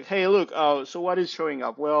approach of like, hey, look, so what is showing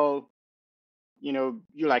up? Well, you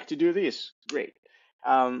like to do this. Great.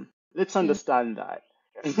 Let's Mm. understand that.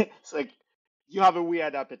 It's like you have a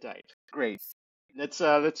weird appetite. Great. Let's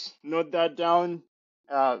note that down.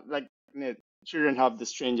 Like children have the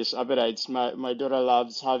strangest appetites. My daughter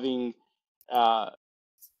loves having uh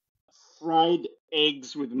fried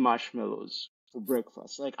eggs with marshmallows for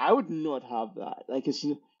breakfast. Like I would not have that. Like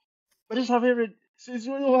but it's her favorite. It's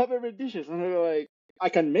one of her favorite dishes. And I'm like, I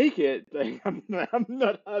can make it. Like I'm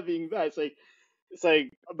not having that. It's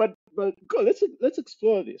like, but go. Let's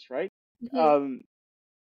explore this, right? Mhm. Um,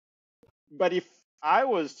 but if I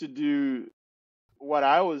was to do what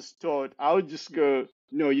I was taught, I would just go,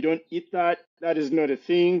 no, you don't eat that. That is not a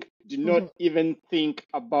thing. Do not Mhm. even think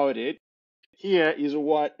about it. Here is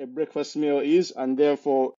what a breakfast meal is, and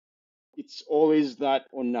therefore it's always that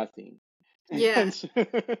or nothing. Yeah. And, so,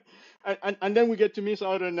 and then we get to miss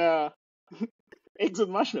out on eggs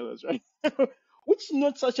and marshmallows, right? Which is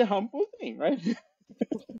not such a harmful thing, right?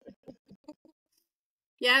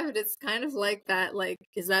 Yeah, but it's kind of like that, like,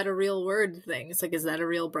 is that a real word thing? It's like, is that a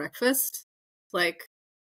real breakfast? Like,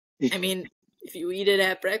 I mean, if you eat it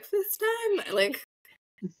at breakfast time, like,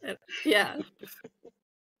 yeah.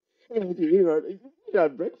 If you eat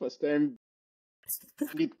at breakfast time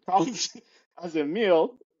and it counts as a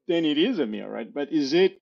meal, then it is a meal, right? But is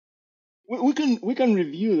it? We can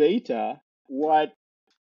review later what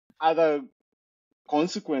other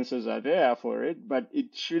consequences are there for it, but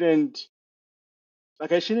it shouldn't.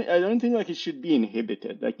 Like I don't think like it should be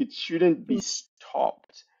inhibited. Like it shouldn't be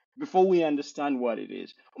stopped before we understand what it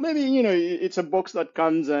is. Or maybe, it's a box that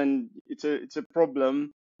comes and it's a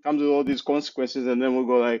problem, comes with all these consequences, and then we'll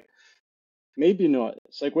go like, maybe not.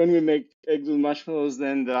 It's like when we make eggs with marshmallows,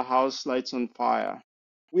 then the house lights on fire.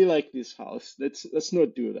 We like this house. Let's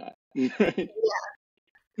not do that. Right?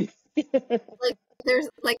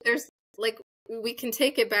 Like, there's, like, we can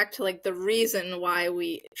take it back to, like, the reason why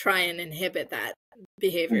we try and inhibit that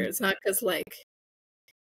behavior. It's not because, like,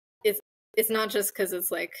 it's, it's not just because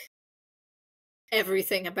it's, like,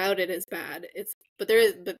 everything about it is bad. But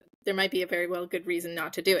there might be a very well good reason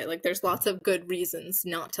not to do it. Like, there's lots of good reasons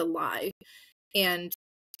not to lie. And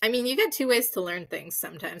I mean, you get two ways to learn things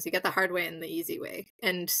sometimes. You get the hard way and the easy way.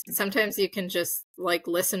 And sometimes you can just, like,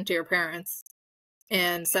 listen to your parents,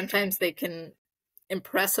 and sometimes they can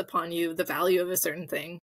impress upon you the value of a certain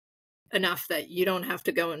thing enough that you don't have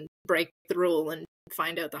to go and break the rule and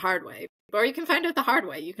find out the hard way. Or you can find out the hard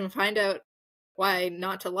way. You can find out why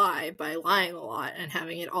not to lie by lying a lot and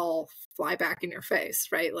having it all fly back in your face,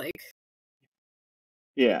 right? Like,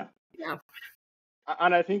 Yeah. yeah.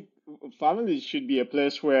 And I think families should be a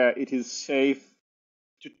place where it is safe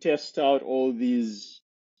to test out all these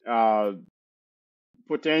uh,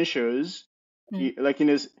 potentials, Mm. like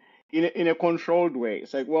in a controlled way.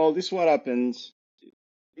 It's like, well, this is what happens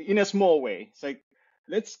in a small way. It's like,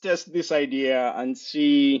 let's test this idea and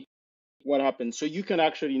see what happens, so you can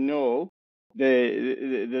actually know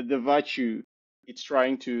the virtue it's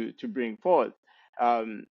trying to bring forth.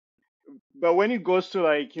 Um, but when it goes to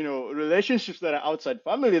like relationships that are outside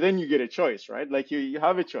family, then you get a choice, right? Like you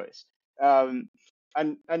have a choice. um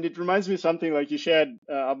and it reminds me of something like you shared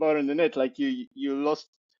about on the net, like you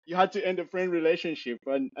had to end a friend relationship,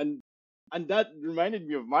 and that reminded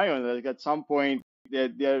me of my own. Like at some point there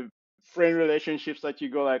are friend relationships that you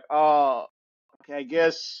go like, oh, okay, I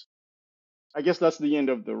guess that's the end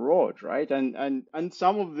of the road, right? And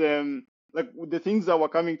some of them, like the things that were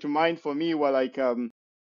coming to mind for me were like,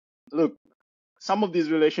 look, some of these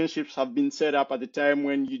relationships have been set up at the time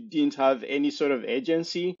when you didn't have any sort of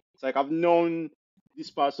agency. It's like I've known this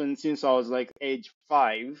person since I was like age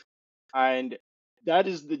 5, and that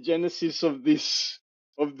is the genesis of this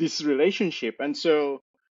relationship. And so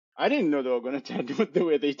I didn't know they were going to turn out the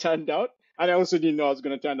way they turned out, and I also didn't know I was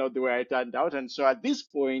going to turn out the way I turned out. And so at this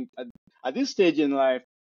point, at this stage in life,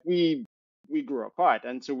 we grew apart,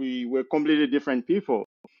 and so we were completely different people.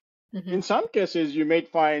 Mm-hmm. In some cases, you may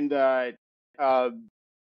find that, uh,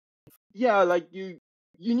 yeah, like you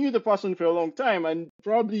knew the person for a long time, and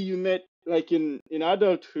probably you met like in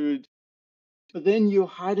adulthood, but then you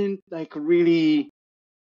hadn't like really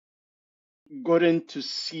gotten to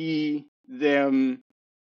see them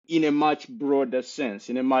in a much broader sense,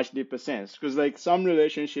 in a much deeper sense. Because like some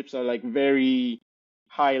relationships are like very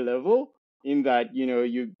high level in that,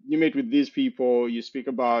 you meet with these people, you speak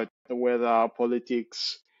about the weather,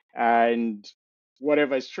 politics, and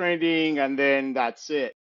whatever is trending, and then that's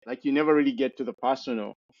it. Like you never really get to the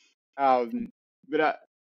personal. But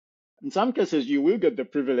in some cases, you will get the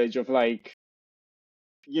privilege of like,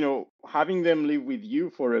 having them live with you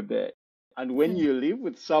for a bit. And when you live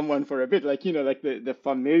with someone for a bit, like, like the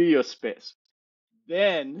familiar space,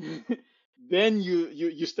 then then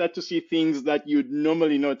you start to see things that you'd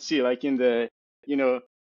normally not see, like in the, you know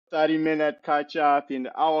 30-minute catch up, in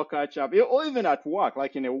the hour catch up, or even at work,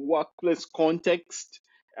 like in a workplace context,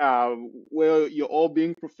 uh, where you're all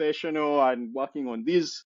being professional and working on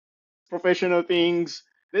these professional things.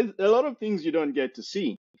 There's a lot of things you don't get to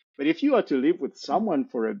see. But if you are to live with someone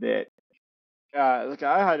for a bit, like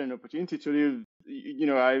I had an opportunity to live,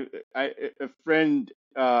 I a friend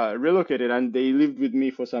relocated and they lived with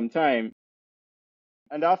me for some time.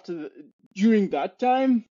 And during that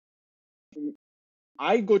time,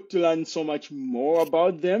 I got to learn so much more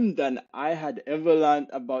about them than I had ever learned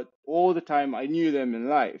about all the time I knew them in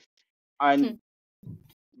life. And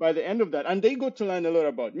by the end of that, and they got to learn a lot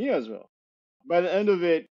about me as well. By the end of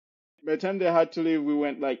it, by the time they had to leave, we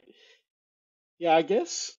went like, yeah, I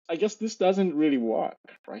guess this doesn't really work,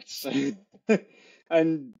 right?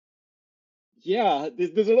 And yeah,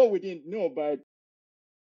 there's a lot we didn't know, but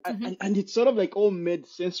and it sort of like all made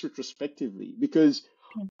sense retrospectively, because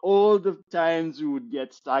all the times we would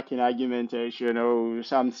get stuck in argumentation or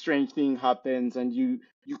some strange thing happens and you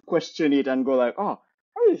question it and go like, oh,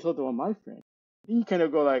 I really thought they were my friend. Then you kind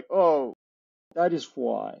of go like, oh, that is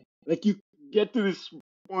why. Like you get to this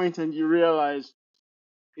point and you realize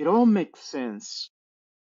it all makes sense.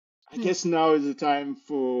 I guess now is the time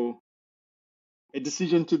for a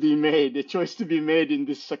decision to be made, a choice to be made in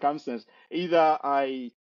this circumstance. Either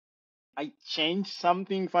I change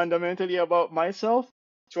something fundamentally about myself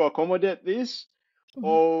to accommodate this,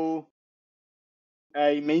 or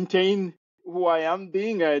I maintain who I am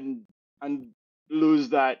being and lose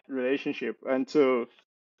that relationship. And so,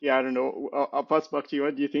 yeah, I don't know. I'll pass back to you.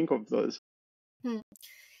 What do you think of those?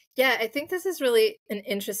 Yeah, I think this is really an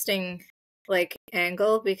interesting like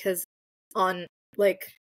angle, because on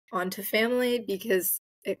like onto family, because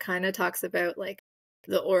it kind of talks about like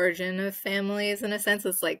the origin of families in a sense.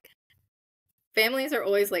 It's like families are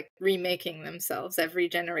always like remaking themselves every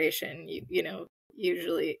generation.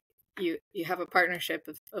 Usually you have a partnership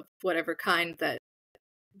of whatever kind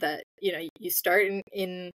that you start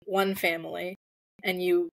in one family, and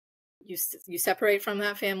you separate from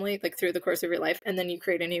that family like through the course of your life, and then you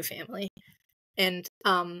create a new family. And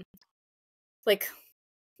like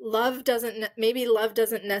love doesn't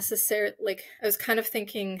necessarily, like I was kind of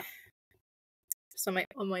thinking, so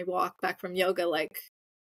on my walk back from yoga, like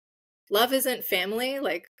love isn't family.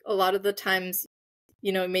 Like a lot of the times,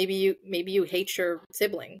 maybe you hate your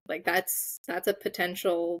sibling, like that's a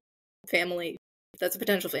potential family. That's a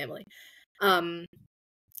potential family.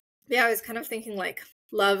 Yeah, I was kind of thinking like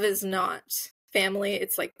love is not family.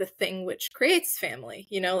 It's like the thing which creates family.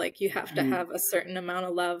 Like you have to have a certain amount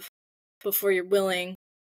of love before you're willing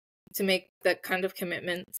to make the kind of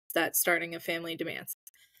commitments that starting a family demands.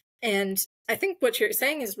 And I think what you're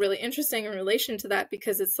saying is really interesting in relation to that,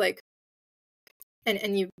 because it's like,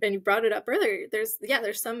 and you brought it up earlier.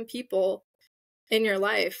 There's some people in your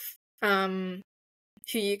life who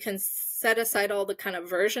you can set aside all the kind of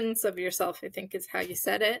versions of yourself, I think is how you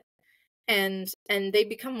said it, and they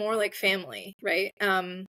become more like family, right?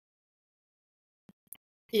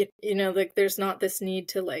 Like there's not this need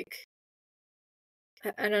to like,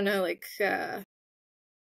 I don't know, like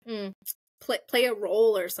play a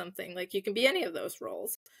role or something. Like you can be any of those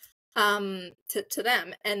roles to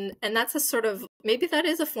them, and that's a sort of, maybe that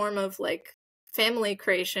is a form of like family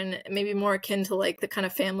creation, maybe more akin to like the kind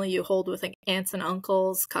of family you hold with like aunts and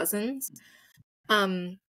uncles, cousins.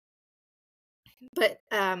 But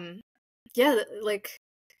yeah, like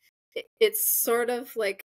it's sort of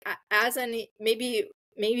like, as any, maybe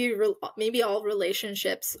maybe all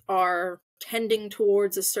relationships are tending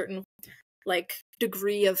towards a certain like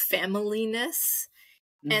degree of familyness,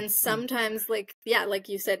 and sometimes like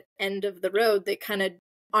you said, end of the road, they kind of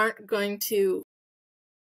aren't going to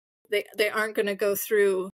they aren't going to go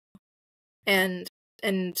through and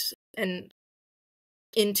and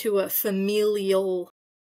into a familial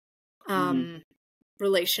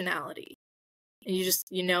relationality, and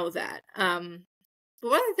you know that. But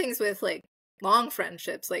one of the things with like long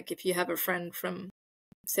friendships, like if you have a friend from,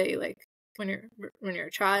 say, like when you're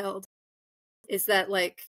a child, is that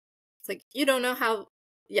like it's like you don't know how,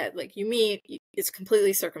 like you meet, it's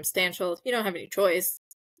completely circumstantial, you don't have any choice,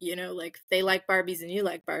 like they like Barbies and you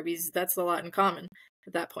like Barbies, that's a lot in common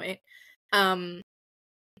at that point.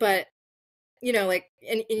 But like,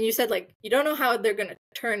 and you said like you don't know how they're gonna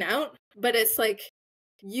turn out, but it's like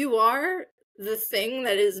you are the thing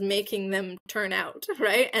that is making them turn out,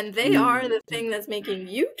 right? And they are the thing that's making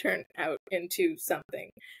you turn out into something,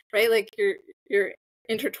 right? Like you're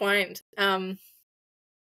intertwined. And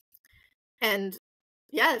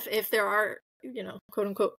yeah, if there are, quote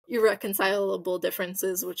unquote, irreconcilable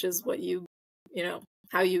differences, which is what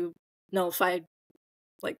how you nullify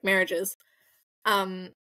like marriages,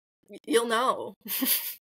 you'll know.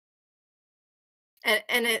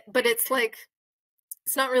 But it's like,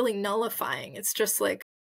 it's not really nullifying. It's just like,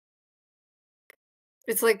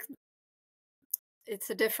 it's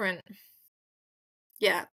a different,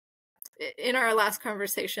 yeah. In our last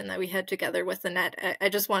conversation that we had together with Annette, I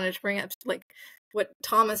just wanted to bring up like what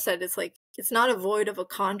Thomas said. It's like, it's not a void of a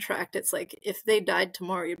contract. It's like, if they died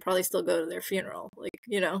tomorrow, you'd probably still go to their funeral. Like,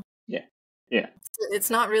 Yeah. It's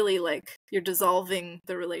not really like you're dissolving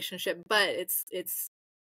the relationship, but it's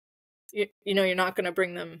you're not going to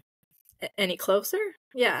bring them any closer.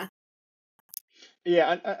 Yeah.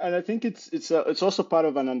 Yeah, and I think it's also part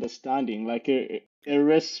of an understanding, like a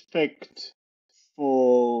respect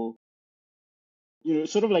for,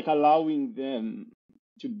 sort of like allowing them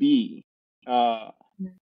to be,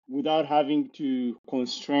 without having to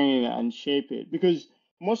constrain and shape it. Because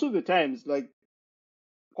most of the times, like,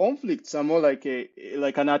 conflicts are more like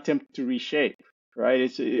an attempt to reshape, right?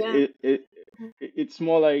 It's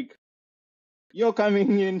more like you're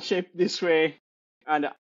coming in shaped this way, and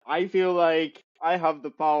I feel like I have the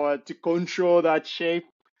power to control that shape,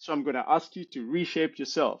 so I'm gonna ask you to reshape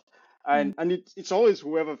yourself. And it's always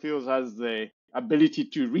whoever feels has the ability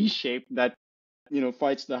to reshape that,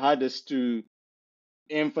 fights the hardest to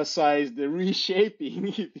emphasize the reshaping,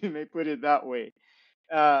 if you may put it that way.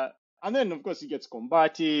 Uh, and then of course it gets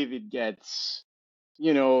combative, it gets,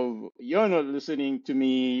 you're not listening to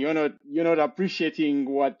me, you're not appreciating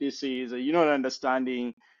what this is, or you're not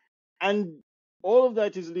understanding. And all of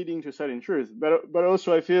that is leading to certain truth. But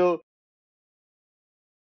also I feel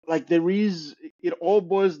like it all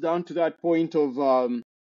boils down to that point of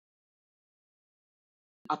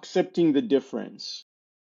accepting the difference.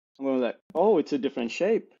 I'm going like, oh, it's a different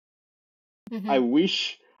shape. I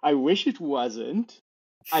wish it wasn't.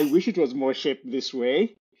 I wish it was more shaped this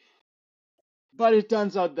way. But it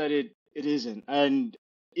turns out that it isn't. And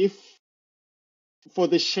if for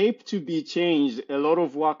the shape to be changed, a lot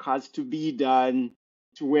of work has to be done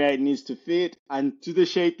to where it needs to fit and to the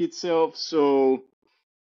shape itself. So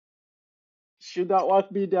should that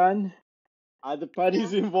work be done? Are the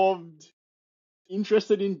parties involved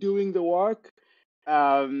interested in doing the work?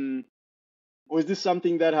 Or is this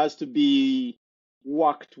something that has to be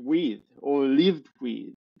worked with or lived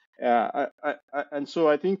with? And so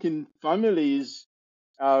I think in families,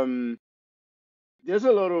 there's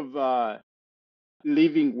a lot of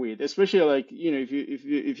living with, especially like,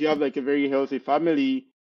 if you have like a very healthy family,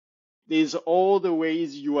 there's all the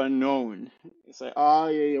ways you are known. It's like, oh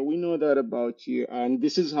yeah, we know that about you, and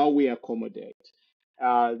this is how we accommodate.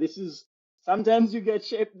 This is sometimes you get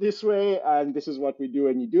shaped this way, and this is what we do,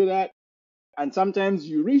 and you do that. And sometimes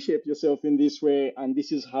you reshape yourself in this way, and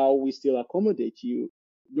this is how we still accommodate you,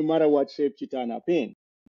 no matter what shape you turn up in.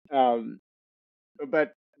 Um,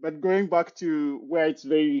 but going back to where it's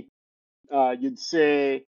very, you'd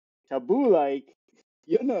say taboo, like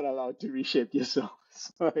you're not allowed to reshape yourself.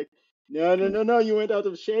 It's like, no, you went out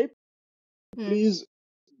of shape. Please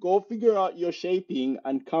go figure out your shaping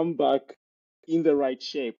and come back in the right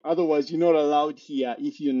shape. Otherwise, you're not allowed here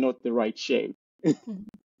if you're not the right shape.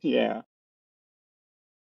 Yeah.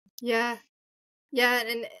 Yeah. Yeah,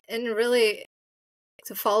 and really,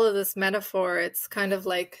 to follow this metaphor, it's kind of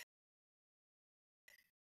like,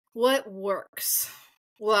 what works?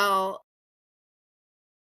 Well,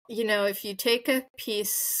 if you take a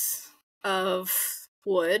piece of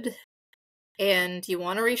wood and you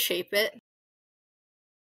want to reshape it,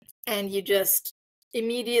 and you just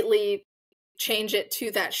immediately change it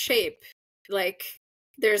to that shape. Like,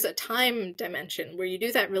 there's a time dimension where you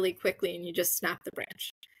do that really quickly and you just snap the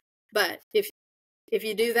branch. But if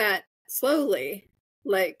you do that slowly,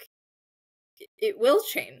 like, it will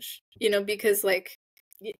change, because, like,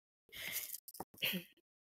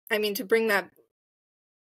 I mean, to bring that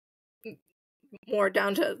more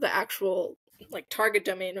down to the actual, like, target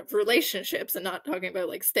domain of relationships and not talking about,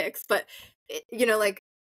 like, sticks, but, like,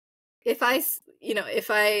 if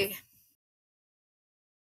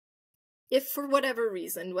for whatever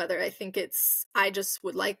reason, whether I think I just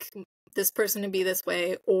would like this person to be this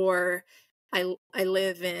way, or I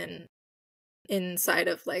live inside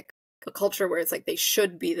of, like, a culture where it's like they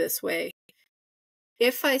should be this way.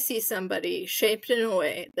 If I see somebody shaped in a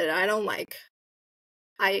way that I don't like,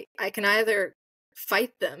 I can either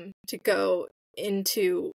fight them to go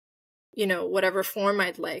into, whatever form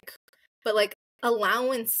I'd like, but, like,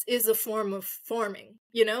 allowance is a form of forming,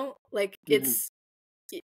 like, it's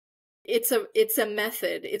a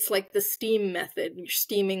method. It's like the steam method. You're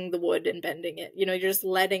steaming the wood and bending it. You're just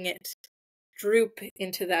letting it droop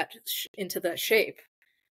into that shape,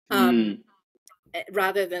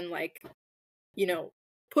 rather than, like,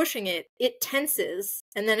 pushing it. It tenses,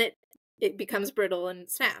 and then it becomes brittle and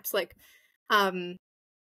snaps. Like, and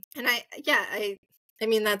I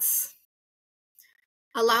mean, that's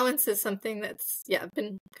allowance is something that's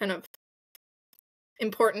been kind of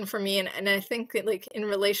important for me, and I think that, like, in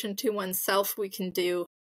relation to oneself, we can do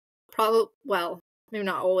maybe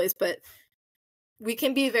not always, but we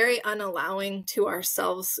can be very unallowing to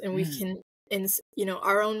ourselves, and we can,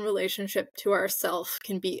 our own relationship to ourself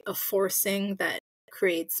can be a forcing that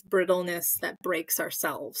creates brittleness that breaks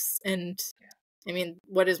ourselves. And I mean,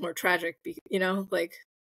 what is more tragic, like,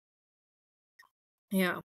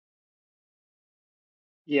 yeah.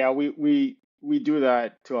 Yeah, we do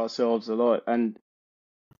that to ourselves a lot, and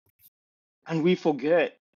we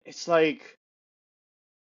forget. It's like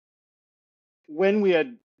when we are,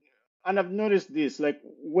 and I've noticed this, like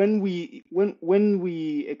when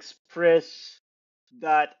we express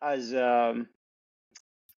that as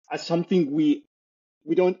something we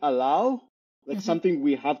don't allow, like something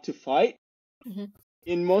we have to fight.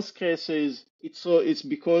 In most cases, it's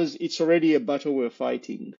because it's already a battle we're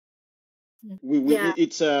fighting.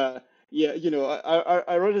 It's I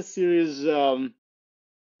wrote a series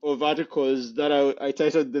of articles that I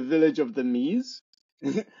titled "The Village of the Me's,"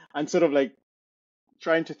 and sort of like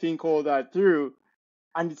trying to think all that through.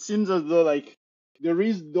 And it seems as though, like, there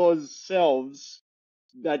is those selves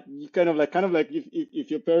that you kind of like if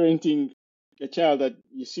you're parenting a child, that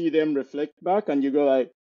you see them reflect back and you go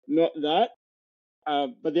like, not that.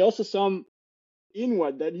 But there are also some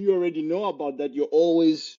inward that you already know about, that you're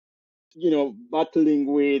always, battling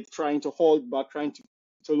with, trying to hold back, trying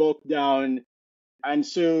to lock down. And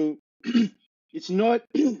so it's not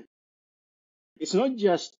it's not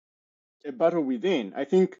just a battle within. I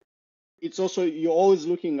think it's also, you're always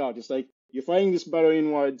looking out. It's like you're fighting this battle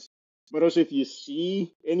inwards, but also if you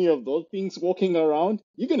see any of those things walking around,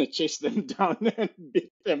 you're gonna chase them down and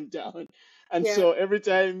beat them down. And so every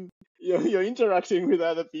time you're interacting with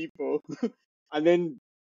other people, and then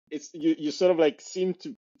you sort of like seem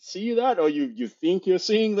to see that, or you think you're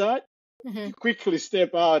seeing that, you quickly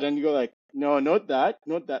step out and you go like, no, not that,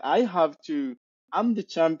 not that. I'm the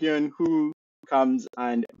champion who comes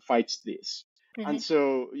and fights this. And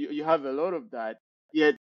so you have a lot of that.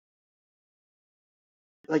 Yet,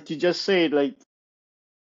 like you just said, like,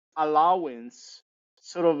 allowance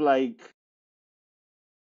sort of like,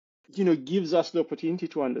 gives us the opportunity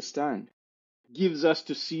to understand, gives us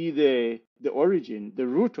to see the origin, the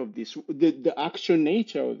root of this, the actual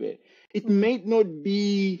nature of it. It may not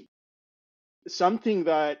be something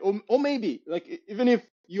that, or maybe, like, even if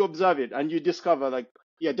you observe it and you discover, like,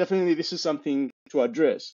 yeah, definitely this is something to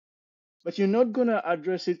address, but you're not going to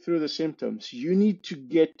address it through the symptoms. You need to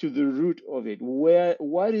get to the root of it.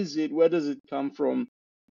 What is it? Where does it come from?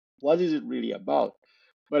 What is it really about?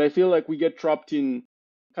 But I feel like we get trapped in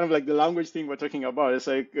kind of like the language thing we're talking about. It's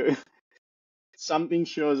like something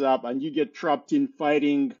shows up and you get trapped in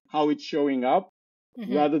fighting how it's showing up,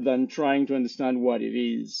 rather than trying to understand what it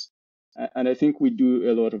is. And I think we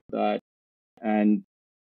do a lot of that, and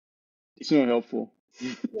it's not helpful.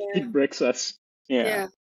 It breaks us. Yeah.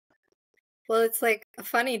 Well, it's like a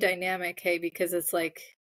funny dynamic, hey, because it's like,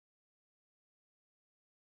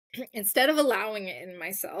 instead of allowing it in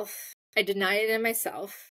myself, I deny it in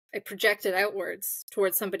myself. I project it outwards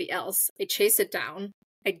towards somebody else. I chase it down.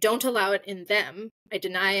 I don't allow it in them. I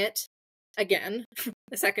deny it again,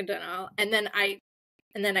 the second denial, and then I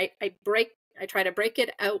try to break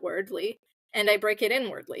it outwardly, and I break it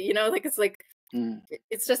inwardly. Like, it's like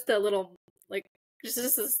it's just a little like it's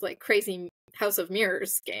just this like crazy House of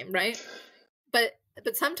Mirrors game, right? But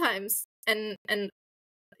sometimes and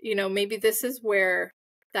you know, maybe this is where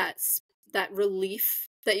that relief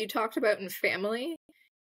that you talked about in family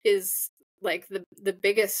is like the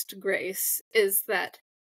biggest grace, is that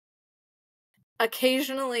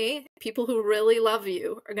occasionally people who really love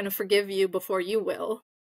you are going to forgive you before you will,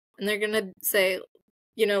 and they're going to say,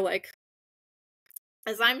 you know, like,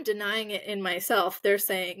 as I'm denying it in myself, they're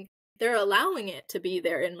allowing it to be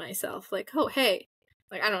there in myself, like, oh hey,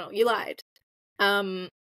 like, I don't know, you lied, and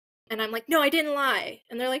I'm like, no, I didn't lie.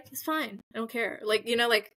 And they're like, it's fine. I don't care. Like, you know,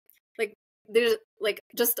 like there's like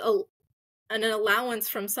just an allowance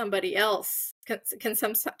from somebody else can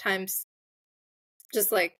sometimes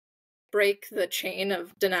just like break the chain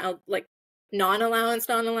of denial, like non-allowance,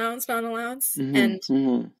 and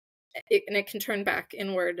it can turn back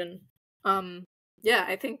inward. And yeah,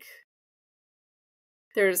 I think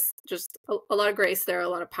there's just a lot of grace there, a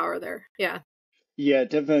lot of power there. Yeah. Yeah,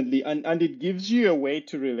 definitely. And it gives you a way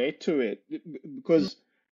to relate to it because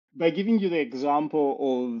by giving you the example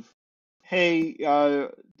of, hey,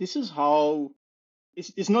 this is how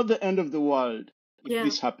it's not the end of the world if Yeah.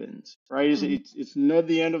 this happens, right? It's not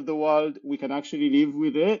the end of the world. We can actually live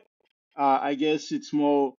with it. I guess it's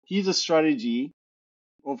more, here's a strategy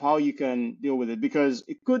of how you can deal with it because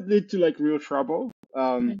it could lead to like real trouble,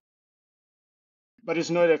 but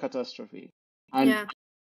it's not a catastrophe. And Yeah.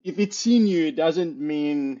 if it's in you, it doesn't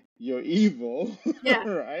mean you're evil, Yeah.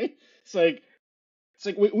 right? It's like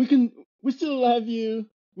we still love you.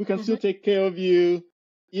 We can still take care of you,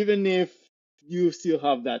 even if you still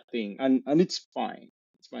have that thing, and it's fine.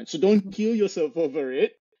 It's fine. So don't kill yourself over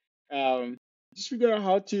it. Just figure out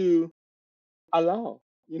how to allow,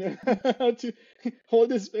 how to hold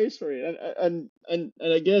the space for it, and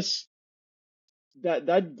I guess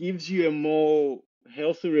that gives you a more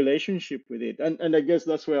healthy relationship with it, and I guess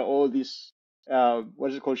that's where all this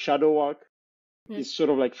what is it called, shadow work, is sort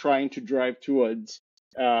of like trying to drive towards.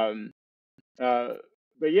 Um,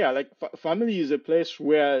 but yeah, like family is a place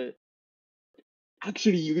where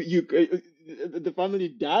actually the family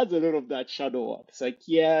does a lot of that shadow work. It's like,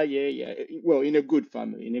 yeah, yeah, yeah. Well, in a good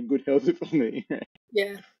family, in a good healthy family.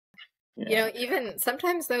 Yeah. Yeah. You know, even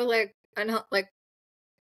sometimes though, like like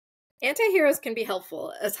anti-heroes can be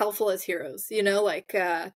helpful as heroes, you know, like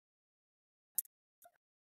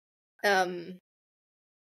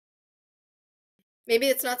maybe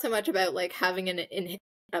it's not so much about like having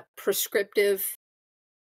a prescriptive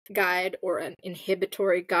guide or an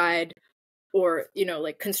inhibitory guide, or, you know,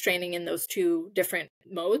 like constraining in those two different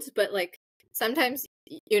modes, but like sometimes,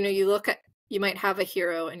 you know, you might have a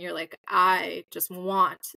hero and you're like, I just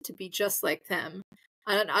want to be just like them.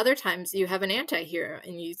 And other times you have an anti-hero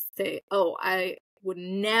and you say, oh, I would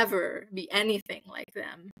never be anything like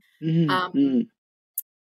them.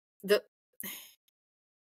 The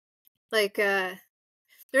like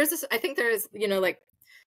there's this, I think there is, you know, like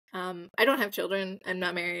I don't have children, I'm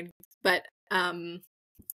not married, but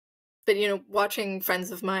you know, watching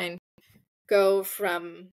friends of mine go through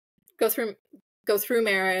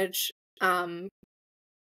marriage,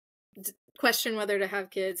 question whether to have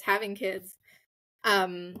kids, having kids,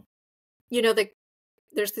 you know,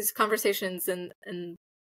 there's these conversations and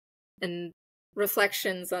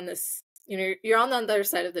reflections on this. You know, you're on the other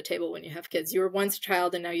side of the table when you have kids. You were once a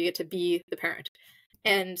child and now you get to be the parent.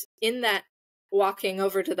 And in that walking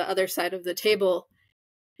over to the other side of the table,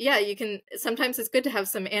 yeah, you can, sometimes it's good to have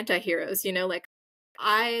some anti-heroes, you know, like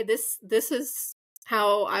this is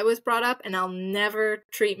how I was brought up and I'll never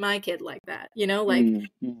treat my kid like that, you know, like,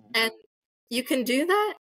 and you can do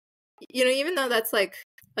that, you know, even though that's like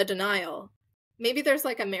a denial. Maybe there's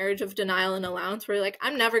like a marriage of denial and allowance where you're like,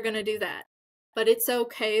 I'm never going to do that, but it's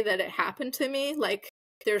okay that it happened to me. Like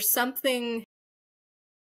there's something,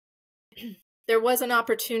 there was an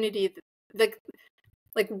opportunity that,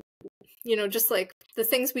 like, you know, just like the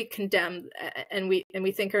things we condemn and we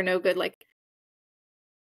think are no good, like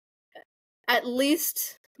at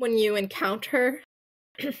least when you encounter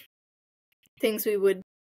things we would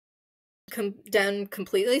condemn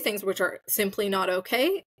completely, things which are simply not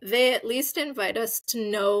okay, they at least invite us to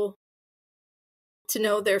know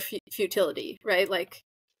their futility, right? Like,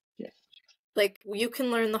 Yes. like you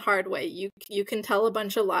can learn the hard way. You can tell a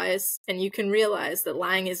bunch of lies and you can realize that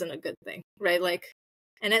lying isn't a good thing, right? Like,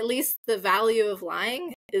 and at least the value of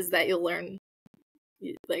lying is that you'll learn.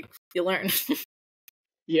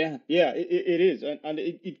 Yeah, yeah, it is, and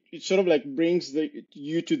it sort of like brings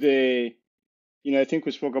you to the, I think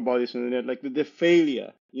we spoke about this in the net, like the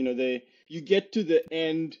failure, you get to the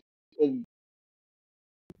end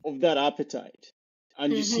of that appetite,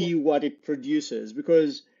 and you Mm-hmm. see what it produces.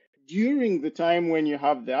 Because during the time when you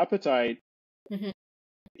have the appetite, Mm-hmm.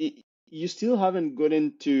 you still haven't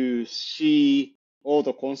gotten to see all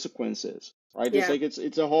the consequences, right? It's Yeah. like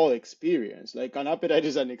it's a whole experience. Like an appetite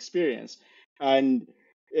is an experience, and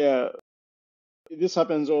uh, this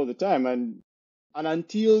happens all the time. And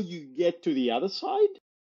until you get to the other side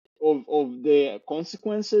of the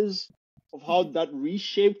consequences of how Mm-hmm. that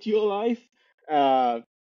reshaped your life, uh,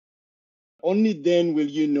 only then will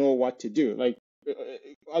you know what to do. Like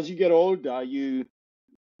as you get older, you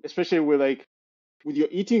especially with your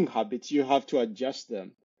eating habits, you have to adjust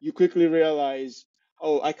them. You quickly realize,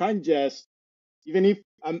 oh, I can't just, even if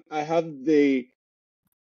I have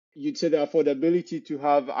you'd say the affordability to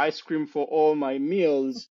have ice cream for all my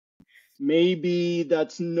meals, maybe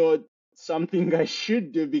that's not something I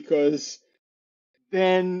should do because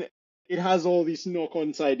then it has all these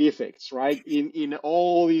knock-on side effects, right? In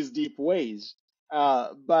all these deep ways.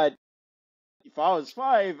 But if I was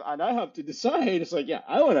 5 and I have to decide, it's like, yeah,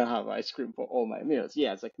 I want to have ice cream for all my meals.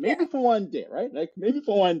 Yeah, it's like Yeah. maybe for one day, right? Like maybe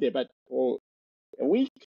for one day, but for a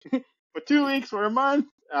week, for 2 weeks, for a month,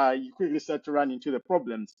 you quickly start to run into the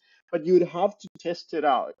problems. But you'd have to test it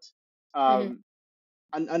out. Mm-hmm. Um,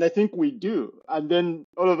 and I think we do. And then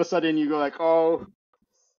all of a sudden you go like, oh,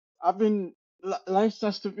 life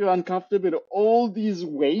starts to feel uncomfortable in all these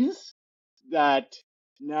ways that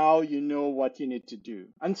now you know what you need to do.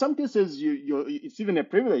 And some cases it's even a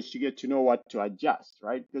privilege to get to know what to adjust,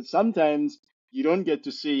 right? Because sometimes you don't get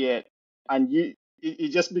to see it and it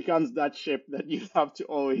just becomes that shape that you have to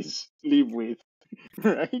always live with,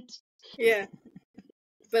 right? Yeah.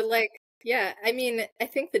 But like, yeah, I mean, I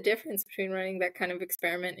think the difference between running that kind of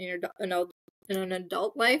experiment in your in an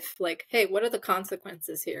adult life, like, hey, what are the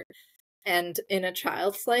consequences here? And in a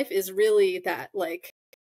child's life is really that like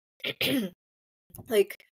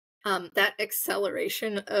that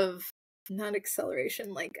acceleration of not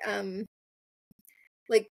acceleration, like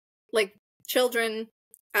like children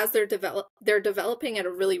as they're developing at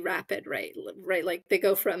a really rapid rate, right? Like they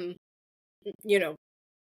go from, you know,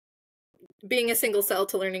 being a single cell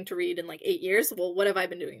to learning to read in like 8 years. Well, what have I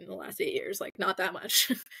been doing in the last 8 years? Like not that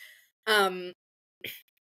much. um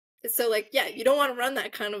so like, yeah, you don't want to run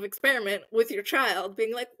that kind of experiment with your child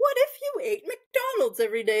being like, what if you ate McDonald's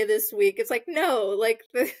every day this week? It's like, no, like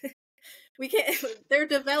we can't. They're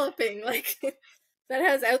developing, like that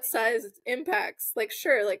has outsized impacts. Like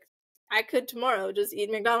sure, like I could tomorrow just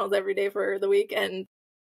eat McDonald's every day for the week and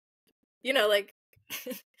like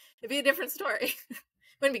it'd be a different story.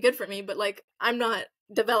 Wouldn't be good for me, but like I'm not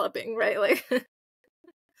developing, right? Like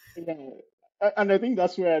Yeah. And I think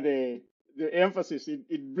that's where the emphasis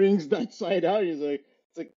it brings that side out. It's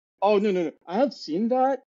like, oh no, no, no. I have seen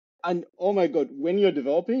that, and oh my God, when you're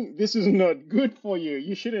developing, this is not good for you.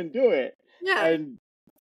 You shouldn't do it. yeah. And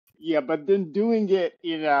yeah, but then doing it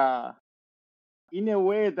in a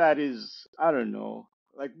way that is, I don't know,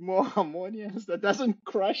 like more harmonious, that doesn't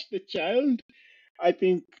crush the child. I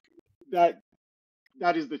think that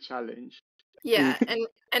that is the challenge. Yeah,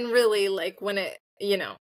 and really like when it,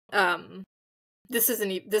 um this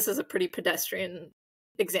is a pretty pedestrian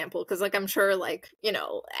example because like I'm sure like,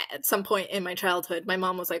 at some point in my childhood my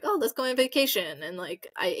mom was like, "Oh, let's go on vacation." And like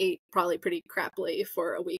I ate probably pretty crappily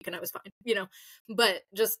for a week and I was fine. But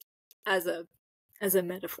just as a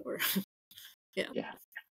metaphor. Yeah. Yeah.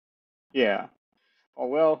 Yeah. Oh,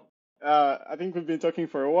 well, I think we've been talking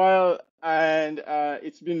for a while, and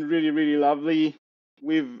it's been really, really lovely.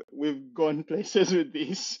 We've gone places with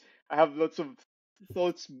this. I have lots of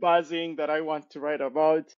thoughts buzzing that I want to write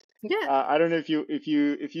about. Yeah. I don't know if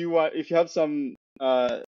you have some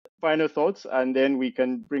final thoughts, and then we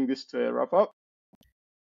can bring this to a wrap up.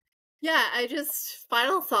 Yeah, I just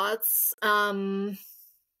final thoughts.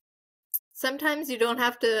 Sometimes you don't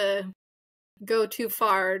have to go too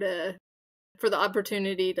far for the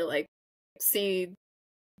opportunity to like see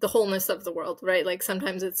the wholeness of the world, right? Like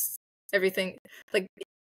sometimes it's everything, like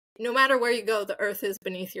no matter where you go, the earth is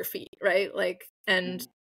beneath your feet, right? Like, and Mhm.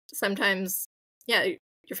 sometimes, yeah,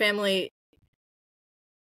 your family,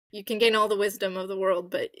 you can gain all the wisdom of the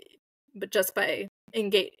world, but just by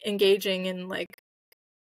engaging in like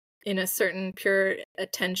in a certain pure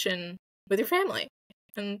attention with your family,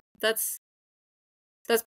 and that's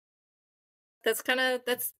kind of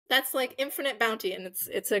that's like infinite bounty, and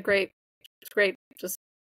it's great, just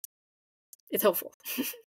it's hopeful.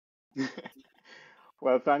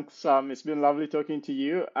 Well, thanks, Sam. It's been lovely talking to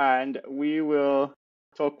you, and we will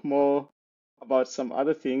talk more about some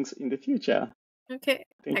other things in the future. Okay,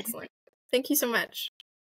 Thank you. excellent. Thank you so much.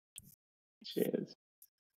 Cheers.